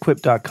go to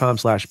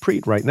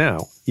getquip.com/Preet right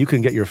now, you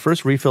can get your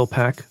first refill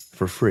pack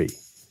for free.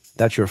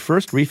 That's your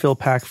first refill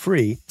pack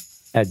free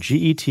at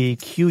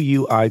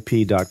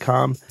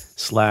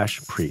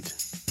getquip.com/Preet.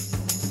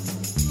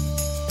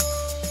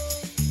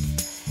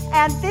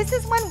 And this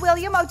is when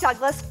William O.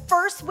 Douglas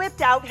first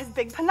whipped out his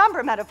big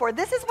penumbra metaphor.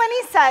 This is when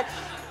he said,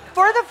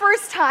 for the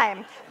first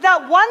time,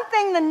 that one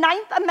thing the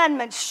Ninth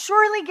Amendment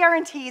surely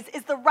guarantees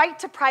is the right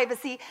to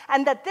privacy,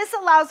 and that this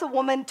allows a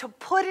woman to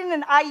put in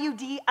an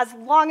IUD as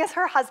long as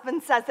her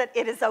husband says that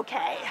it is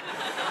okay.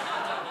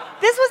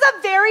 This was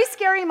a very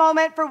scary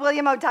moment for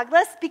William O.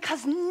 Douglas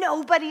because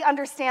nobody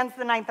understands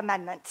the Ninth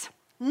Amendment.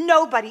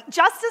 Nobody.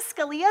 Justice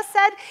Scalia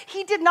said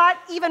he did not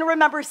even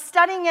remember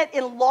studying it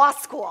in law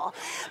school.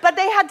 But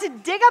they had to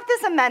dig up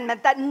this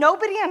amendment that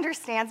nobody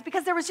understands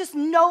because there was just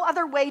no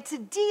other way to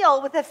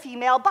deal with a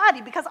female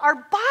body, because our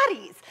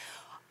bodies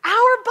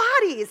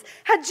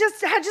had just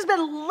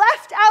been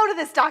left out of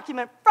this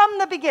document from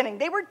the beginning.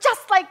 They were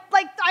just like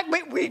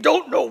we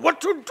don't know what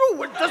to do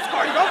with this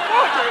kind of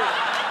body.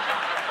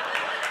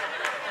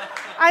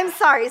 I'm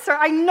sorry, sir.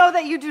 I know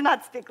that you do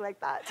not speak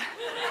like that.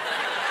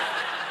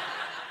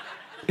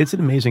 It's an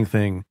amazing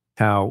thing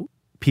how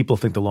people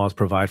think the laws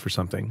provide for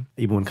something,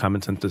 even when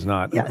common sense does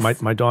not. Yes.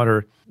 My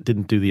daughter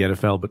didn't do the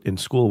NFL, but in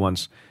school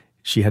once,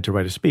 she had to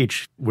write a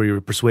speech where you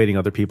were persuading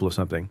other people of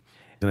something.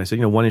 And I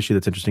said, one issue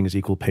that's interesting is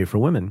equal pay for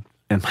women.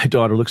 And my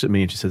daughter looks at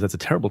me and she says, that's a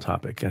terrible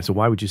topic. And I said,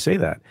 why would you say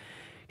that?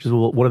 She says,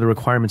 well, one of the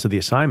requirements of the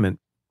assignment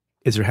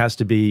is there has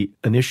to be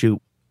an issue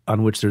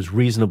on which there's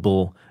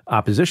reasonable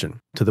opposition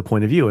to the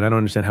point of view. And I don't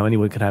understand how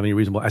anyone could have any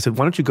reasonable. I said,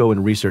 why don't you go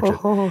and research it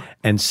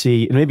and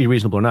see, it may be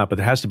reasonable or not, but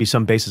there has to be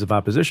some basis of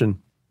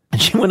opposition.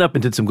 And she went up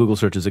and did some Google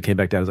searches and came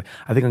back down. I was like,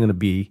 I think I'm going to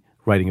be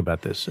writing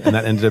about this. And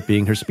that ended up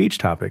being her speech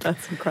topic.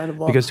 That's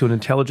incredible. Because to an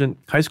intelligent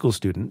high school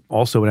student,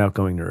 also an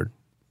outgoing nerd,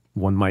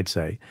 one might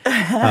say,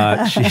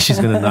 she's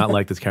going to not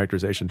like this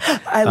characterization.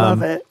 I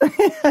love it.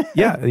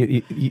 Yeah,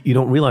 you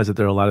don't realize that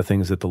there are a lot of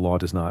things that the law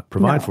does not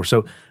provide for.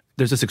 So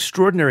there's this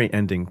extraordinary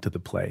ending to the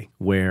play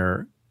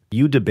where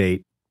you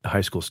debate a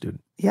high school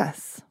student.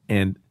 Yes.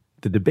 And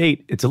the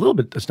debate, it's a little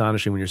bit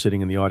astonishing when you're sitting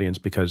in the audience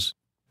because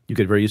you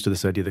get very used to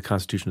this idea the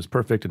Constitution is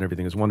perfect and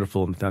everything is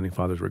wonderful and the Founding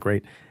Fathers were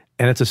great.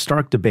 And it's a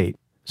stark debate.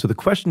 So the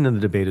question in the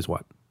debate is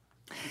what?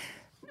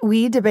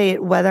 We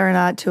debate whether or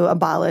not to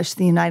abolish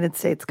the United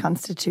States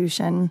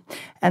Constitution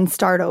and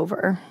start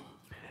over.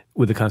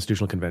 With the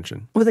Constitutional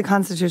Convention. With the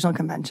Constitutional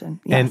Convention,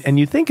 yes. And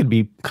you'd think it'd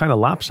be kind of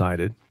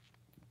lopsided,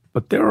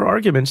 but there are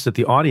arguments that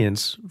the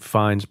audience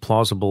finds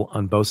plausible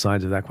on both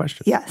sides of that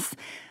question. Yes.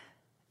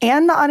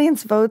 And the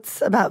audience votes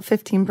about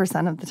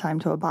 15% of the time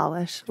to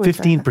abolish.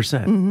 15%?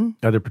 Mm-hmm.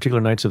 Are there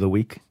particular nights of the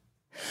week?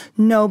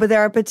 No, but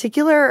there are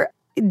particular,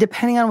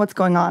 depending on what's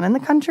going on in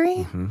the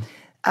country,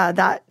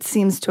 that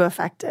seems to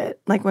affect it.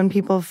 Like when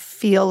people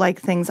feel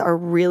like things are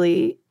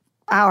really,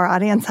 our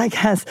audience, I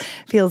guess,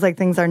 feels like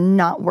things are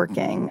not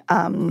working.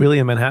 Really,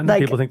 in Manhattan,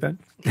 people think that?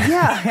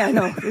 Yeah, I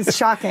know. It's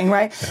shocking,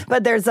 right? Yeah.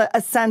 But there's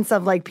a sense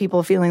of like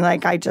people feeling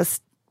like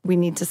we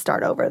need to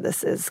start over.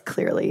 This is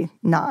clearly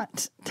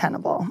not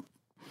tenable.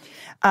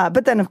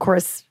 But then, of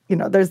course,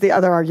 there's the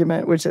other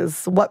argument, which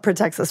is what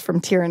protects us from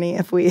tyranny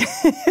if we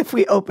if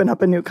we open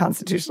up a new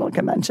constitutional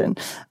convention.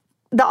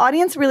 The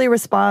audience really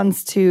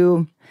responds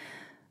to,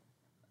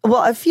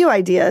 well, a few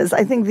ideas.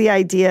 I think the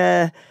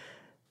idea,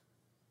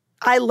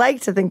 I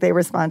like to think they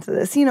respond to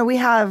this. We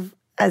have,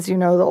 as you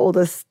know, the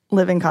oldest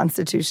living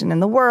constitution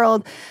in the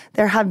world.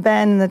 There have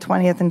been in the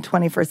 20th and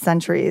 21st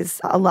centuries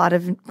a lot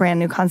of brand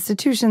new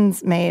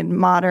constitutions made,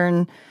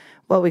 modern,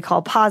 what we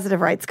call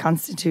positive rights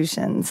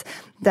constitutions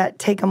that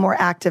take a more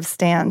active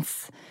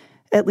stance,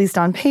 at least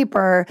on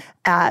paper,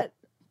 at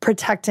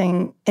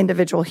protecting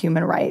individual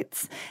human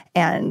rights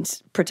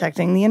and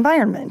protecting the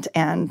environment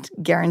and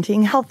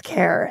guaranteeing health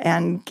care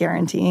and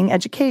guaranteeing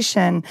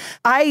education.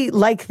 I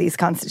like these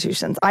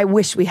constitutions. I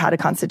wish we had a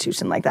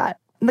constitution like that.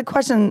 The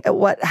question,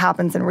 what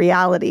happens in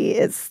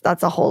reality,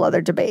 that's a whole other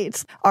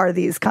debate. Are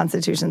these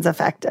constitutions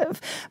effective?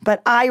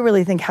 But I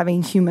really think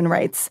having human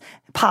rights,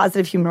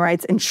 positive human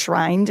rights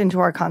enshrined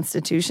into our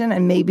Constitution,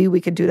 and maybe we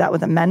could do that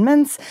with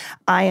amendments,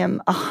 I am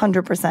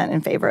 100%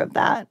 in favor of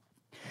that.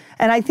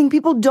 And I think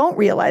people don't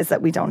realize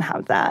that we don't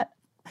have that.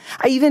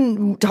 I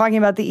even, talking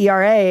about the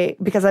ERA,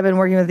 because I've been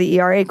working with the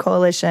ERA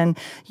Coalition,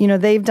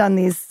 they've done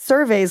these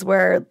surveys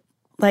where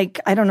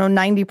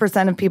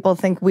 90% of people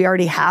think we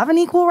already have an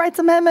equal rights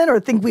amendment or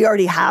think we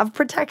already have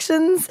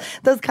protections,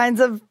 those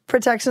kinds of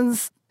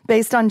protections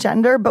based on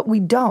gender, but we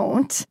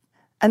don't.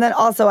 And then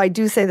also, I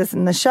do say this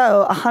in the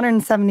show,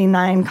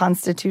 179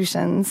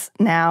 constitutions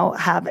now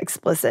have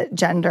explicit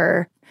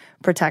gender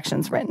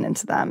protections written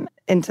into them,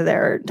 into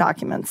their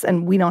documents,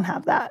 and we don't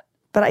have that.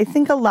 But I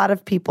think a lot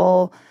of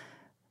people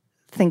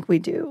think we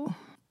do.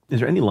 Is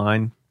there any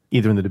line,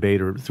 either in the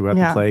debate or throughout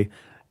the play,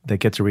 that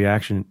gets a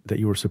reaction that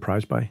you were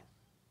surprised by?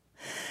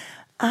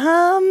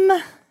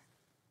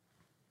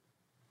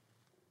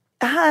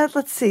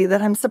 Let's see,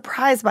 that I'm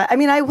surprised by. I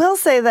mean, I will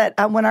say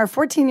that when our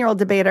 14-year-old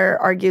debater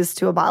argues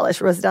to abolish,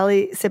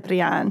 Rosdely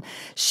Ciprian,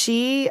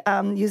 she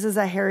uses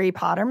a Harry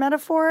Potter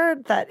metaphor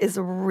that is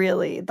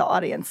really, the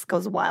audience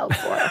goes wild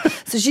for.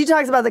 So she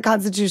talks about the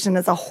Constitution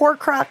as a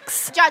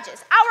Horcrux.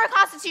 Judges, our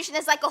Constitution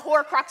is like a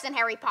Horcrux in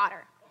Harry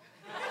Potter.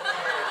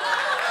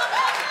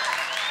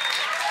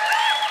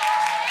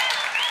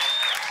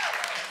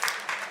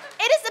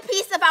 It is a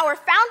piece of our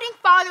founding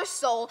father's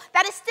soul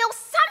that is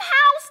somehow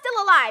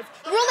still alive,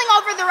 ruling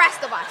over the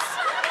rest of us.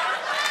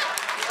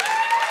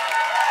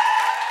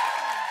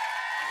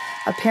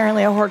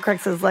 Apparently a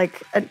Horcrux is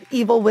like an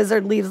evil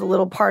wizard leaves a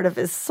little part of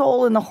his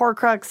soul in the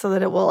Horcrux so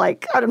that it will,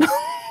 like, I don't know.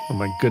 Oh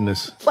my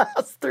goodness.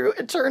 Last through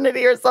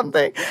eternity or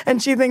something.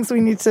 And she thinks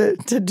we need to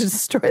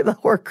destroy the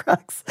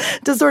Horcrux,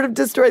 to sort of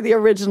destroy the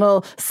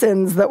original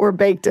sins that were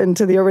baked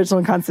into the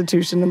original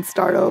Constitution and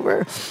start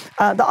over.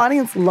 The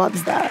audience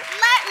loves that.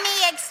 Let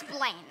me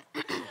explain.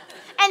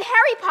 In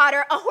Harry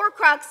Potter, a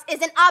Horcrux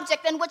is an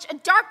object in which a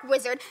dark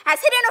wizard has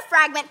hidden a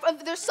fragment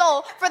of their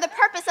soul for the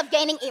purpose of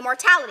gaining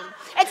immortality.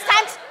 It's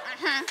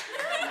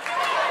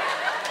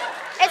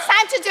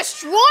time to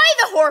destroy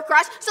the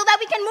Horcrux so that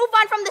we can move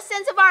on from the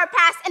sins of our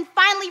past and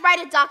finally write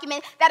a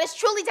document that is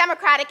truly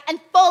democratic and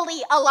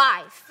fully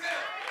alive.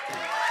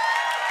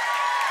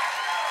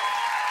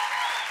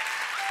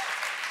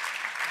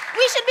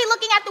 We should be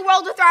looking at the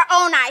world with our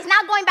own eyes,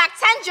 not going back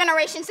 10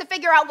 generations to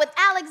figure out what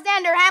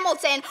Alexander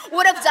Hamilton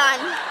would have done.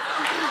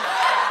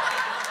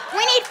 We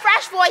need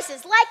fresh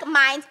voices like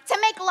mine to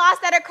make laws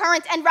that are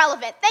current and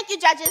relevant. Thank you,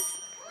 judges.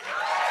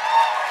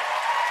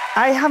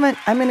 I'm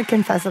going to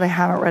confess that I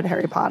haven't read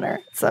Harry Potter,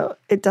 so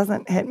it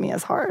doesn't hit me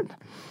as hard.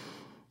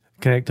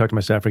 Can I talk to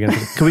my staff again?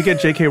 Can we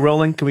get J.K.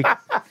 Rowling? Can we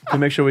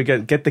make sure we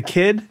get the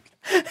kid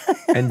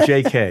and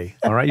J.K.,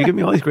 all right? You give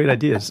me all these great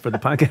ideas for the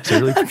podcast. I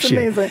really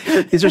appreciate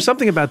it. Is there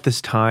something about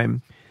this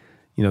time,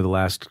 the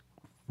last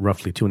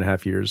roughly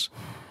 2.5 years,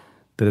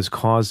 that has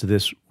caused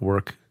this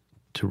work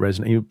to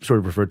resonate? You sort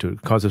of referred to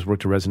it, caused this work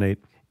to resonate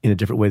in a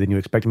different way than you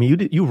expected. I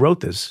mean, you wrote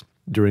this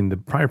during the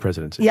prior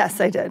presidency. Yes,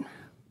 I did.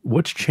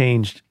 What's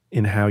changed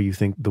in how you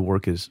think the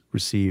work is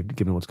received,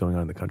 given what's going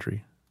on in the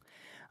country?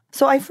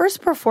 So I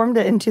first performed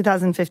it in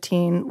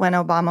 2015 when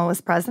Obama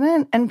was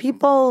president, and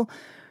people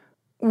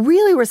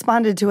really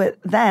responded to it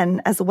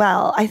then as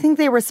well. I think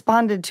they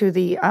responded to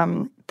the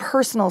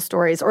personal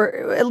stories,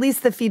 or at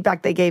least the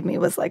feedback they gave me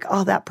was like,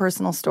 oh, that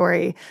personal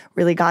story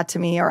really got to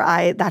me, or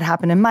that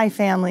happened in my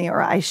family,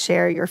 or I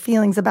share your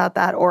feelings about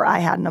that, or I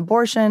had an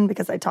abortion,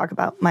 because I talk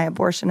about my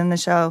abortion in the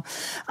show.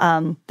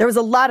 There was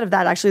a lot of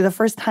that, actually. The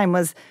first time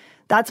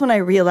that's when I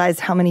realized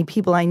how many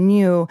people I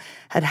knew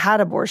had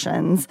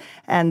abortions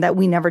and that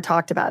we never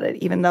talked about it,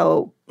 even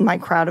though my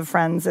crowd of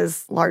friends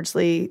is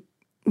largely,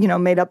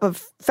 made up of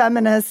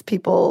feminists,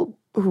 people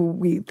who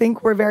we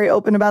think were very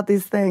open about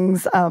these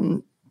things,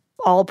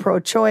 all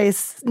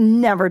pro-choice,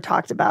 never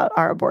talked about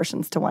our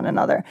abortions to one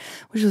another,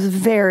 which was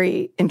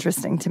very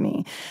interesting to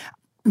me.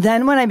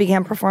 Then when I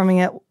began performing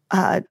it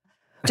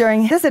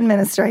during his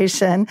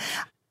administration,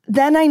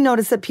 then I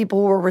noticed that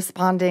people were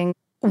responding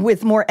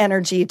with more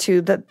energy to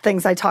the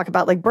things I talk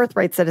about, like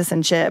birthright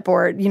citizenship,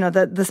 or,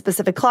 the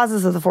specific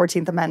clauses of the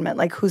 14th Amendment,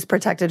 like who's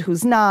protected,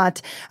 who's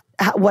not,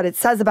 what it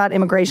says about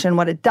immigration,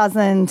 what it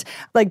doesn't.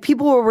 Like,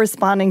 people were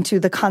responding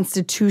to the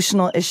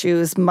constitutional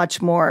issues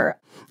much more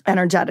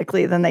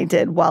energetically than they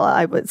did while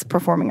I was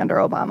performing under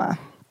Obama.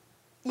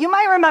 You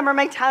might remember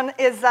my town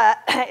is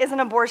an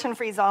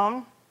abortion-free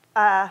zone.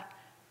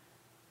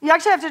 You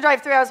actually have to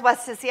drive 3 hours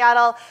west to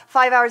Seattle,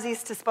 5 hours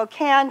east to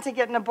Spokane to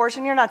get an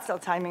abortion. You're not still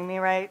timing me,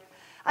 right?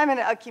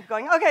 I'll keep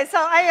going. Okay, so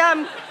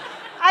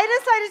I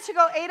decided to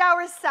go 8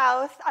 hours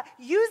south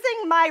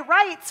using my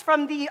rights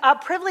from the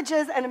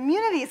Privileges and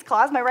Immunities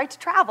Clause, my right to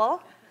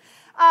travel,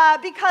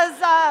 because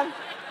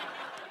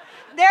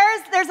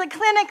there's a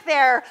clinic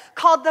there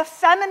called the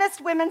Feminist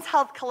Women's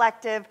Health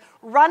Collective,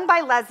 run by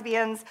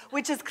lesbians,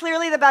 which is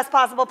clearly the best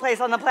possible place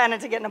on the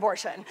planet to get an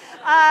abortion.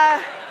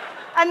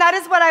 And that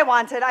is what I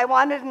wanted. I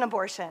wanted an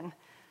abortion.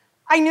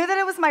 I knew that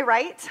it was my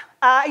right.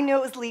 I knew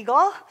it was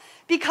legal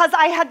because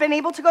I had been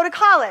able to go to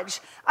college.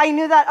 I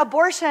knew that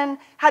abortion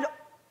had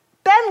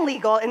been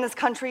legal in this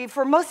country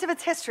for most of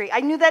its history. I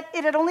knew that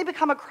it had only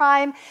become a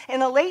crime in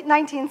the late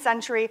 19th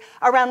century,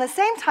 around the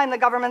same time the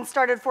government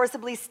started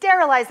forcibly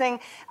sterilizing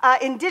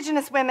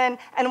indigenous women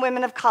and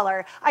women of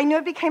color. I knew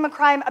it became a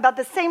crime about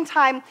the same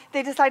time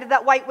they decided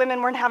that white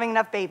women weren't having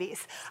enough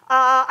babies.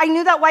 I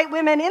knew that white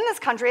women in this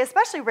country,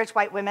 especially rich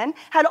white women,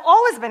 had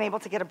always been able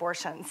to get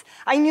abortions.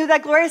 I knew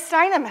that Gloria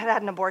Steinem had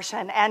had an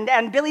abortion,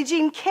 and Billie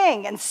Jean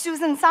King, and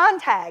Susan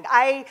Sontag.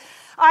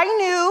 I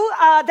knew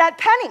that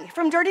Penny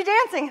from Dirty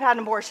Dancing had an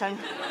abortion.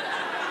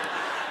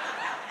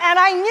 And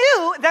I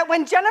knew that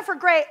when Jennifer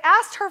Grey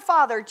asked her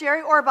father,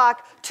 Jerry Orbach,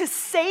 to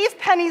save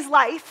Penny's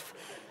life,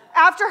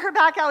 after her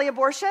back alley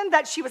abortion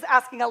that she was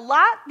asking a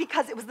lot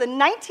because it was the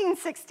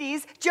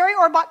 1960s. Jerry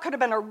Orbach could have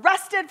been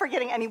arrested for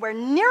getting anywhere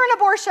near an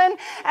abortion,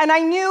 and I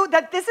knew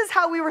that this is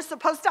how we were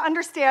supposed to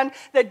understand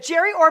that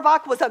Jerry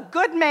Orbach was a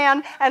good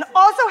man, and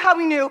also how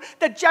we knew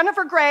that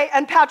Jennifer Grey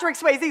and Patrick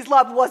Swayze's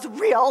love was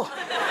real.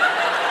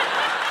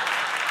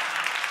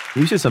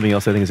 You said something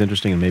else I think is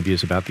interesting and maybe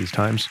is about these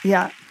times.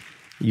 Yeah.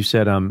 You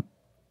said,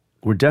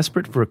 we're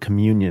desperate for a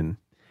communion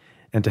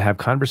and to have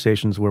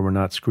conversations where we're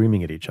not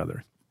screaming at each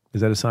other.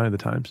 Is that a sign of the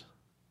times?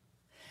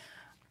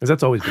 Because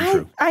that's always been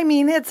true. I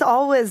mean, it's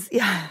always,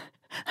 yeah.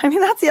 I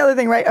mean, that's the other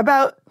thing, right?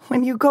 About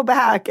when you go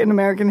back in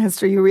American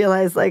history, you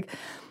realize, like,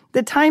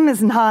 the time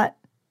is not,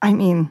 I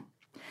mean,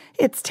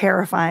 it's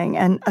terrifying.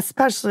 And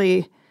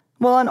especially,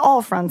 well, on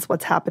all fronts,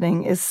 what's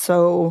happening is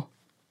so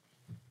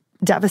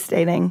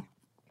devastating.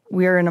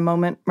 We're in a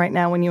moment right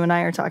now when you and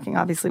I are talking,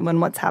 obviously, when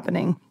what's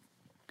happening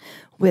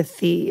with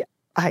the,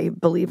 I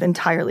believe,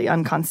 entirely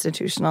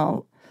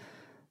unconstitutional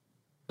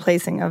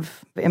placing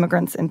of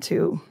immigrants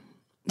into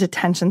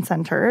detention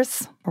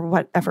centers, or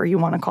whatever you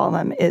want to call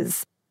them,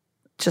 is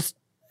just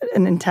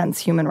an intense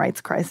human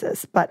rights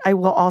crisis. But I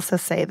will also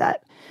say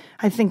that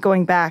I think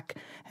going back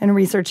and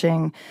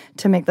researching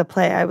to make the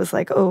play, I was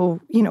like,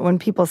 oh, you know, when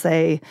people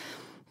say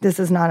this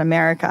is not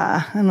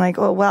America, I'm like,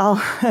 oh,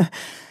 well,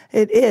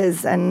 it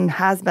is and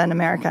has been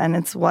America, and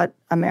it's what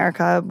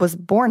America was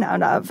born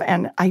out of.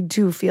 And I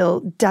do feel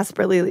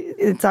desperately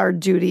it's our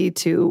duty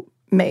to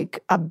make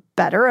a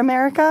better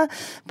America,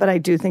 but I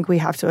do think we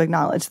have to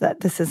acknowledge that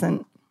this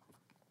isn't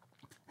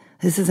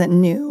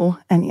new,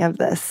 any of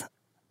this.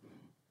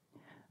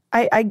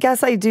 I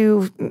guess I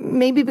do,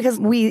 maybe because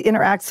we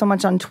interact so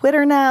much on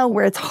Twitter now,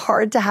 where it's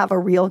hard to have a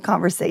real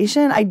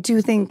conversation. I do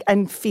think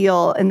and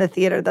feel in the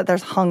theater that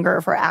there's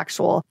hunger for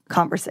actual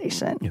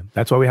conversation. Yeah,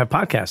 that's why we have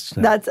podcasts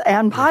now.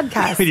 And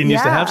podcasts. We didn't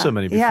used to have so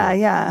many before.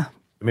 Yeah.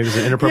 Maybe it's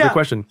an inappropriate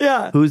question.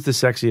 Yeah. Who's the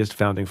sexiest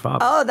founding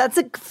father? Oh, that's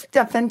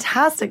a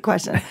fantastic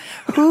question.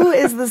 Who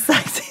is the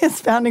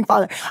sexiest founding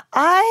father?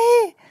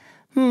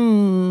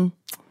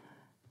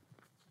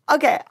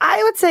 Okay,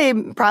 I would say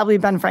probably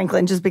Ben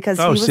Franklin, just because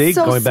he was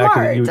so going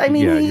smart. Back and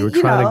you were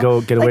trying to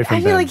go get away from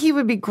I feel like he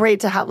would be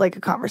great to have like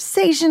a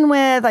conversation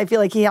with. I feel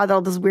like he had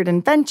all those weird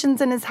inventions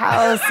in his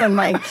house, and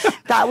like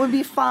that would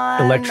be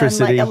fun.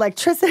 Electricity. And,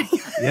 electricity.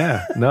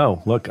 Yeah.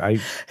 No, look,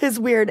 his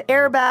weird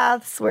air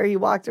baths where he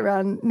walked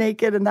around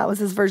naked, and that was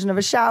his version of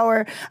a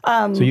shower.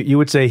 So you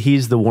would say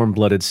he's the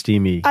warm-blooded,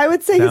 steamy. I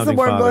would say he's the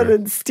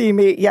warm-blooded,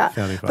 steamy. Yeah.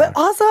 But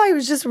also, I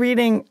was just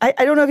reading. I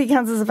don't know if he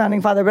counts as a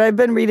founding father, but I've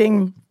been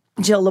reading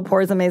Jill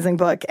Lepore's amazing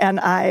book, and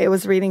I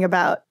was reading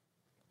about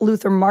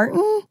Luther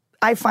Martin.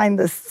 I find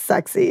this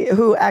sexy,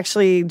 who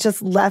actually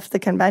just left the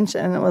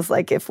convention and was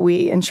like, if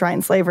we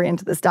enshrine slavery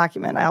into this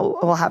document, I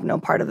will have no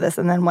part of this,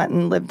 and then went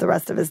and lived the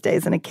rest of his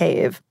days in a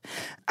cave.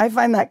 I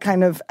find that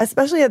kind of,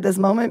 especially at this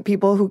moment,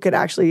 people who could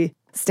actually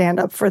stand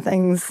up for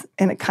things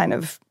in a kind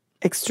of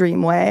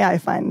extreme way, I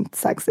find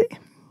sexy.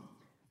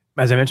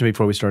 As I mentioned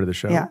before we started the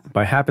show, yeah.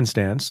 By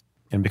happenstance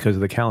and because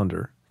of the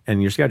calendar and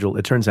your schedule,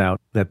 it turns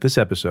out that this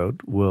episode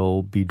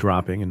will be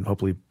dropping, and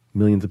hopefully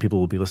millions of people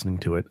will be listening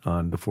to it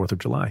on the 4th of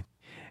July.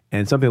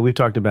 And something that we've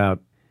talked about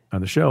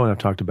on the show, and I've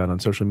talked about on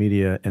social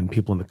media, and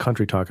people in the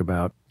country talk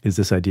about, is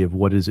this idea of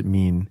what does it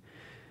mean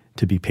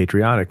to be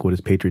patriotic? What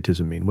does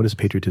patriotism mean? What does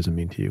patriotism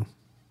mean to you?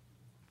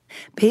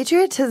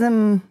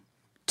 Patriotism,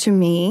 to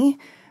me,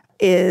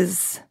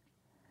 is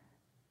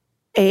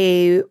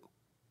a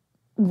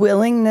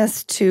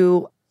willingness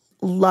to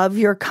love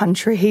your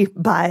country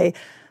by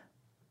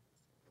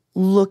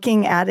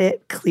looking at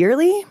it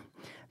clearly,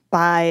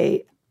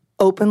 by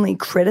openly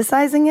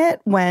criticizing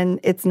it when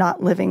it's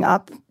not living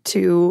up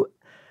to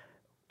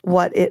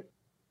what it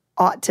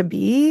ought to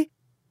be.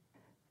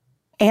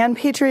 And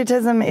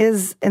patriotism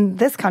is, in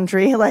this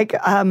country, like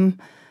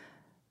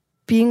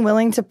being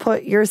willing to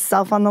put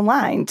yourself on the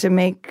line to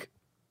make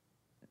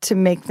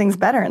things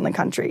better in the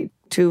country,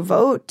 to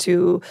vote,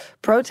 to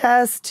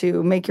protest,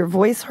 to make your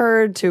voice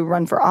heard, to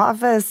run for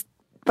office.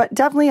 But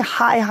definitely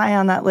high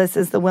on that list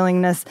is the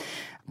willingness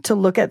to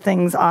look at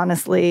things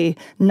honestly,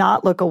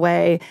 not look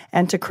away,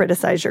 and to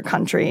criticize your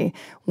country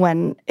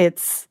when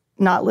it's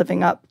not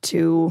living up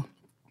to,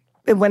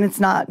 when it's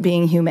not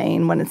being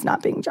humane, when it's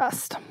not being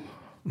just.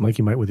 Like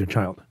you might with your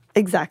child.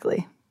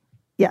 Exactly.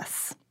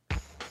 Yes.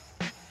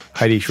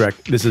 Heidi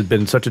Schreck, this has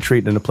been such a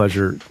treat and a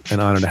pleasure and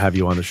honor to have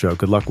you on the show.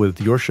 Good luck with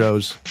your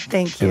shows.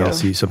 Thank you. And I'll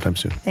see you sometime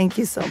soon. Thank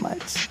you so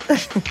much.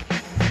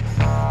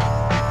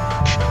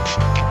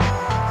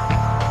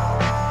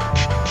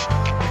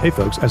 Hey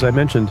folks, as I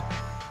mentioned,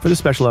 for this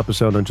special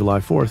episode on July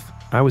 4th,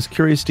 I was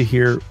curious to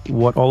hear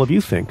what all of you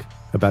think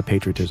about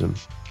patriotism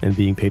and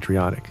being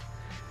patriotic.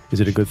 Is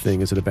it a good thing?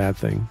 Is it a bad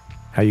thing?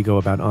 How you go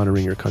about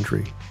honoring your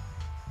country?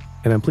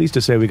 And I'm pleased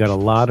to say we got a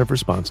lot of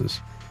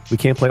responses. We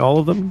can't play all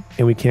of them,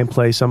 and we can't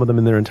play some of them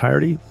in their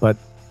entirety, but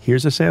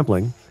here's a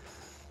sampling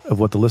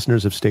of what the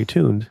listeners of Stay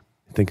Tuned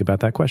think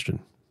about that question.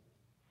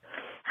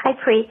 Hi,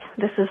 Preet.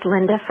 This is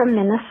Linda from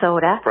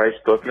Minnesota. Bryce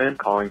Bookman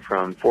calling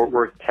from Fort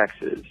Worth,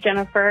 Texas.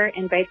 Jennifer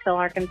in Batesville,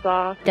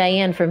 Arkansas.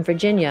 Diane from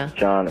Virginia.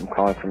 John, I'm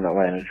calling from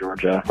Atlanta,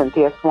 Georgia.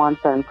 Cynthia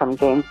Swanson from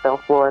Gainesville,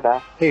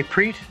 Florida. Hey,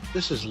 Preet.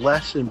 This is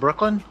Les in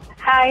Brooklyn.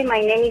 Hi,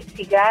 my name is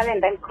Sigal,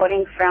 and I'm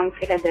calling from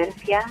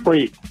Philadelphia.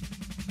 Preet.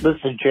 This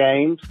is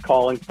James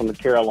calling from the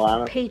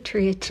Carolinas.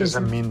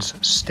 Patriotism means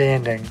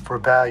standing for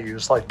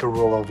values like the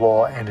rule of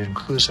law and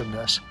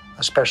inclusiveness,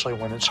 especially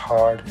when it's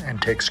hard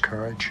and takes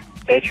courage.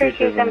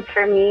 Patriotism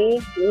for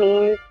me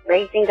means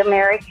raising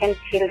American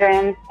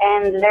children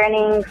and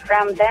learning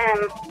from them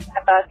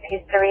about the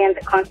history and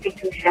the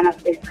Constitution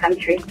of this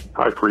country.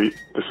 Hi, Preet.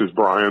 This is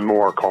Brian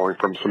Moore calling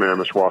from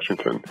Sammamish,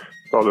 Washington.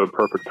 Thought of the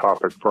perfect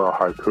topic for a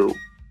haiku.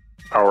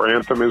 Our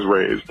anthem is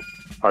raised.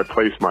 I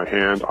place my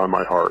hand on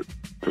my heart,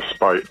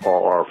 despite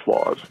all our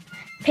flaws.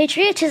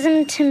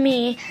 Patriotism to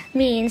me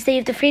means that you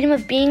have the freedom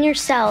of being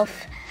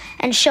yourself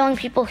and showing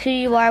people who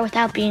you are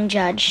without being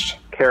judged.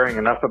 Caring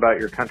enough about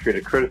your country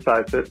to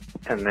criticize it,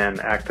 and then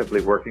actively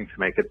working to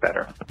make it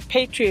better.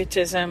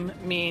 Patriotism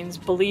means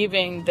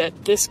believing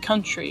that this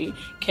country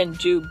can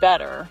do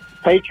better.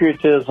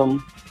 Patriotism,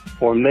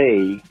 for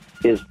me,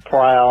 is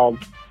proud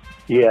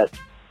yet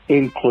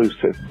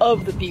inclusive.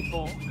 Of the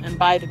people and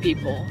by the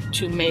people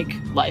to make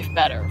life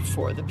better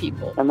for the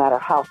people. No matter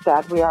how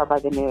sad we are by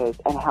the news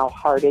and how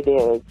hard it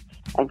is,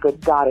 and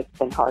good God, it's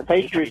been hard.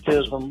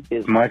 Patriotism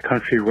is my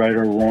country right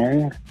or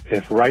wrong?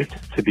 If right,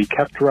 to be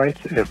kept right.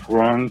 If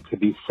wrong, to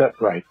be set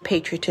right.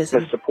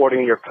 Patriotism is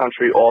supporting your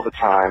country all the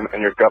time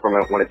and your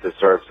government when it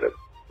deserves it.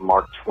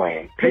 Mark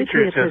Twain.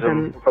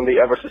 Patriotism from the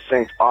ever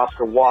succinct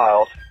Oscar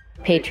Wilde.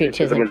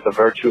 Patriotism is the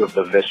virtue of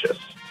the vicious.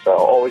 So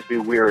always be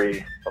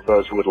weary of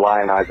those who would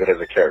lionize it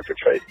as a character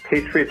trait.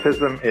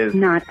 Patriotism is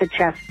not the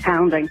chest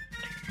pounding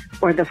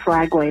or the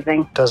flag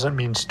waving. Doesn't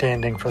mean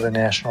standing for the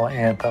national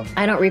anthem.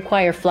 I don't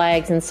require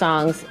flags and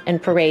songs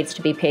and parades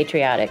to be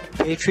patriotic.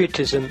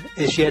 Patriotism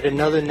is yet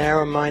another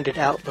narrow-minded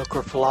outlook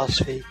or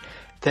philosophy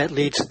that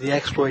leads to the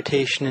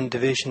exploitation and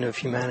division of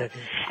humanity.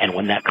 And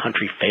when that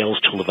country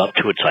fails to live up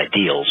to its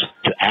ideals,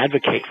 to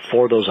advocate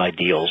for those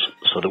ideals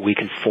so that we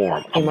can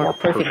form a more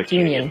perfect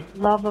union.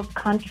 Love of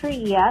country,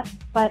 yes,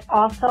 but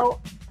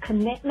also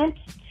commitment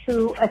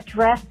to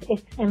address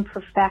its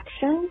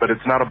imperfections. But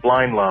it's not a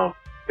blind love.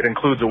 It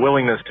includes a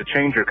willingness to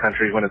change your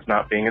country when it's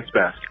not being its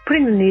best.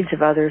 Putting the needs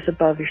of others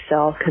above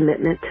yourself.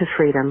 Commitment to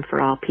freedom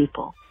for all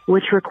people,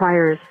 which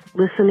requires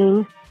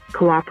listening,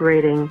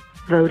 cooperating,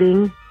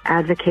 voting,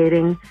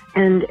 advocating,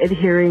 and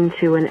adhering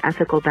to an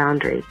ethical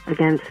boundary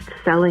against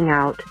selling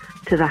out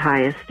to the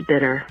highest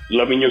bidder.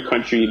 Loving your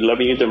country,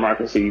 loving your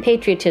democracy.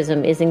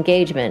 Patriotism is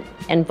engagement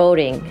and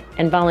voting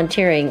and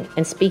volunteering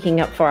and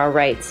speaking up for our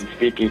rights.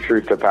 Speaking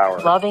truth to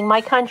power. Loving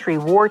my country,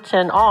 warts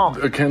and all.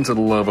 Akin to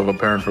the love of a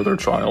parent for their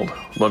child,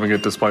 loving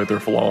it despite their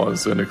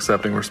flaws and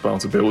accepting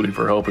responsibility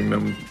for helping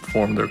them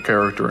form their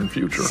character and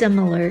future.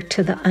 Similar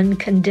to the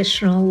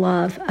unconditional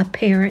love a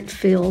parent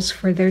feels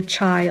for their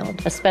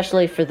child.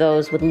 Especially for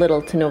those with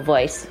little to no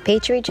voice.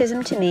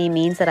 Patriotism to me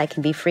means that I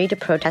can be free to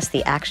protest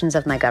the actions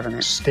of my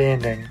government.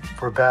 Standing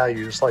for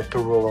values like the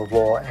rule of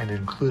law and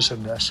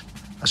inclusiveness,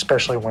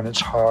 especially when it's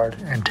hard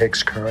and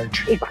takes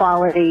courage.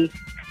 Equality,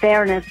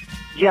 fairness,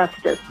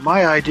 justice.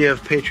 My idea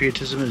of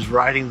patriotism is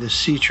riding the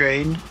sea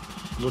train,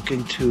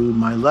 looking to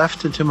my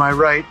left and to my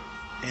right,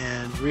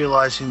 and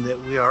realizing that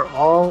we are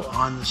all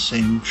on the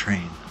same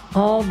train.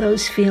 All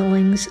those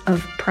feelings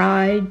of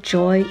pride,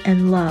 joy,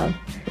 and love.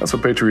 That's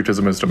what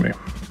patriotism is to me.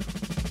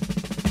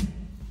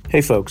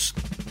 Hey folks,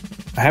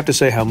 I have to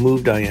say how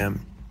moved I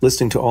am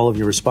listening to all of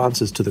your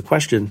responses to the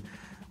question,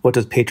 what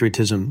does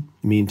patriotism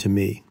mean to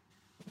me?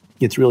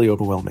 It's really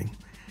overwhelming.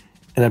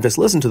 And I've just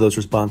listened to those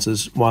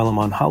responses while I'm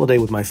on holiday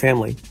with my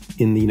family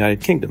in the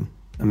United Kingdom.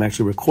 I'm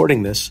actually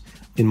recording this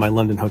in my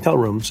London hotel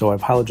room, so I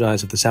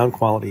apologize if the sound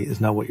quality is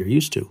not what you're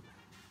used to.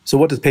 So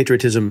what does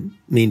patriotism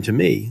mean to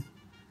me?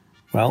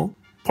 Well,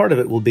 part of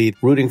it will be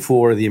rooting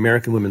for the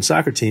American women's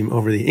soccer team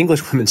over the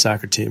English women's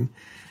soccer team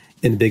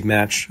in a big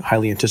match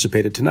highly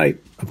anticipated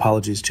tonight.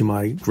 Apologies to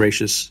my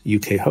gracious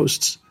UK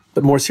hosts.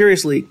 But more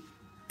seriously,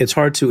 it's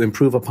hard to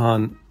improve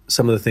upon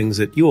some of the things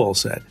that you all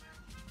said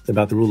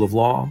about the rule of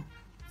law,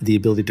 the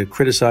ability to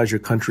criticize your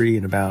country,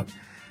 and about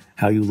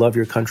how you love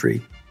your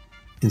country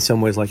in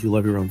some ways like you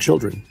love your own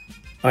children.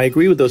 I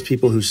agree with those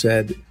people who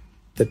said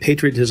that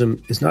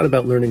patriotism is not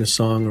about learning a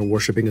song or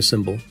worshiping a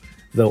symbol,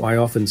 though I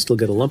often still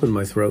get a lump in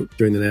my throat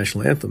during the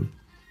national anthem.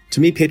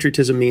 To me,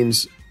 patriotism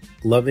means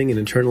loving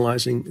and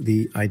internalizing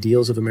the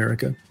ideals of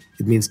America.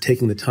 It means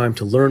taking the time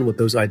to learn what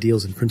those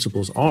ideals and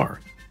principles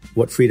are,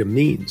 what freedom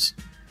means,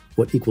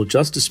 what equal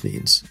justice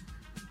means.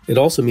 It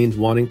also means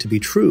wanting to be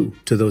true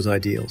to those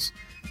ideals.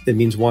 It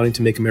means wanting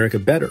to make America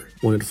better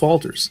when it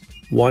falters,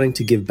 wanting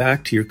to give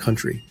back to your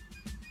country.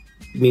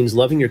 It means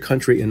loving your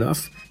country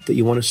enough that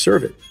you want to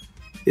serve it.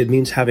 It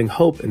means having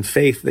hope and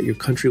faith that your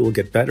country will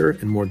get better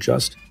and more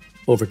just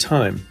over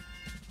time.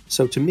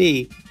 So to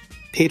me,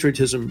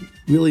 patriotism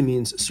really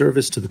means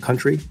service to the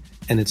country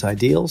and its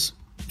ideals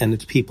and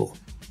its people.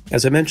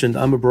 As I mentioned,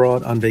 I'm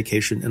abroad on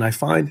vacation, and I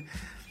find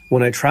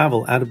when I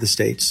travel out of the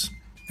States.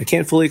 I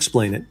can't fully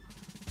explain it,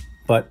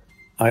 but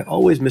I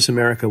always miss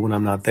America when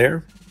I'm not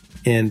there.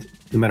 And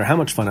no matter how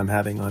much fun I'm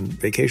having on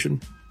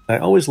vacation, I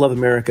always love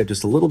America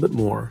just a little bit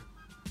more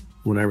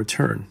when I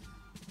return.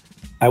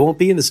 I won't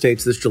be in the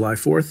States this July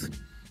 4th.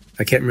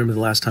 I can't remember the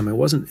last time I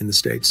wasn't in the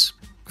States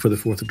for the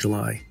 4th of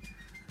July.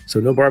 So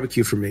no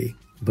barbecue for me,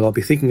 but I'll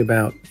be thinking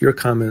about your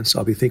comments.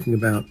 I'll be thinking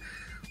about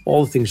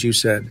all the things you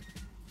said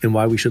and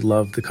why we should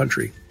love the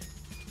country.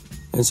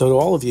 And so to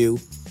all of you,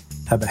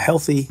 have a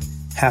healthy,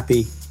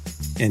 happy,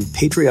 and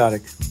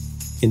patriotic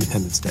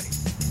Independence Day.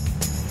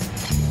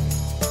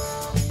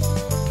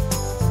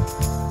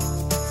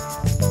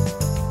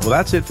 Well,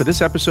 that's it for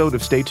this episode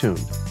of Stay Tuned.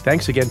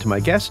 Thanks again to my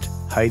guest,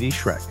 Heidi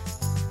Schreck.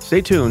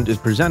 Stay Tuned is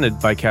presented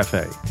by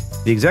Cafe.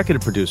 The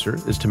executive producer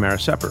is Tamara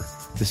Sepper.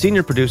 The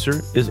senior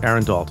producer is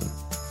Aaron Dalton.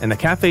 And the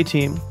Cafe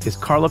team is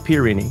Carla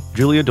Pierini,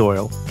 Julia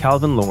Doyle,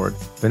 Calvin Lord,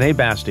 Vinay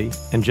Basti,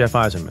 and Jeff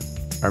Eisenman.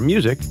 Our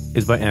music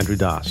is by Andrew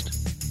Dost.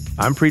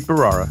 I'm Preet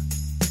Bharara.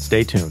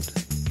 Stay tuned.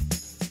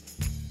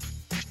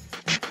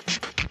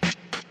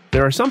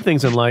 There are some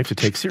things in life to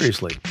take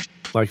seriously,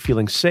 like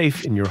feeling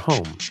safe in your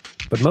home.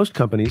 But most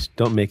companies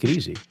don't make it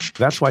easy.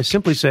 That's why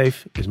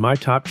SimpliSafe is my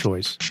top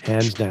choice,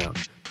 hands down.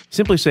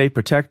 SimpliSafe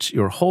protects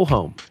your whole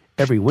home,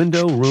 every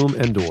window, room,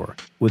 and door,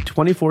 with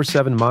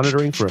 24/7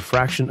 monitoring for a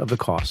fraction of the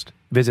cost.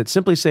 Visit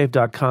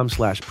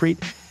SimpliSafe.com/Preet,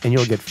 and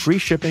you'll get free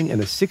shipping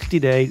and a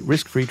 60-day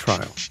risk-free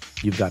trial.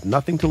 You've got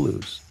nothing to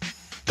lose.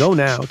 Go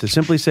now to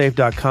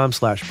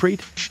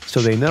SimpliSafe.com/Preet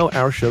so they know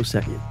our show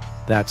sent you.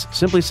 That's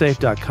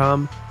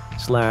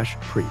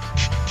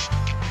SimpliSafe.com/Preet.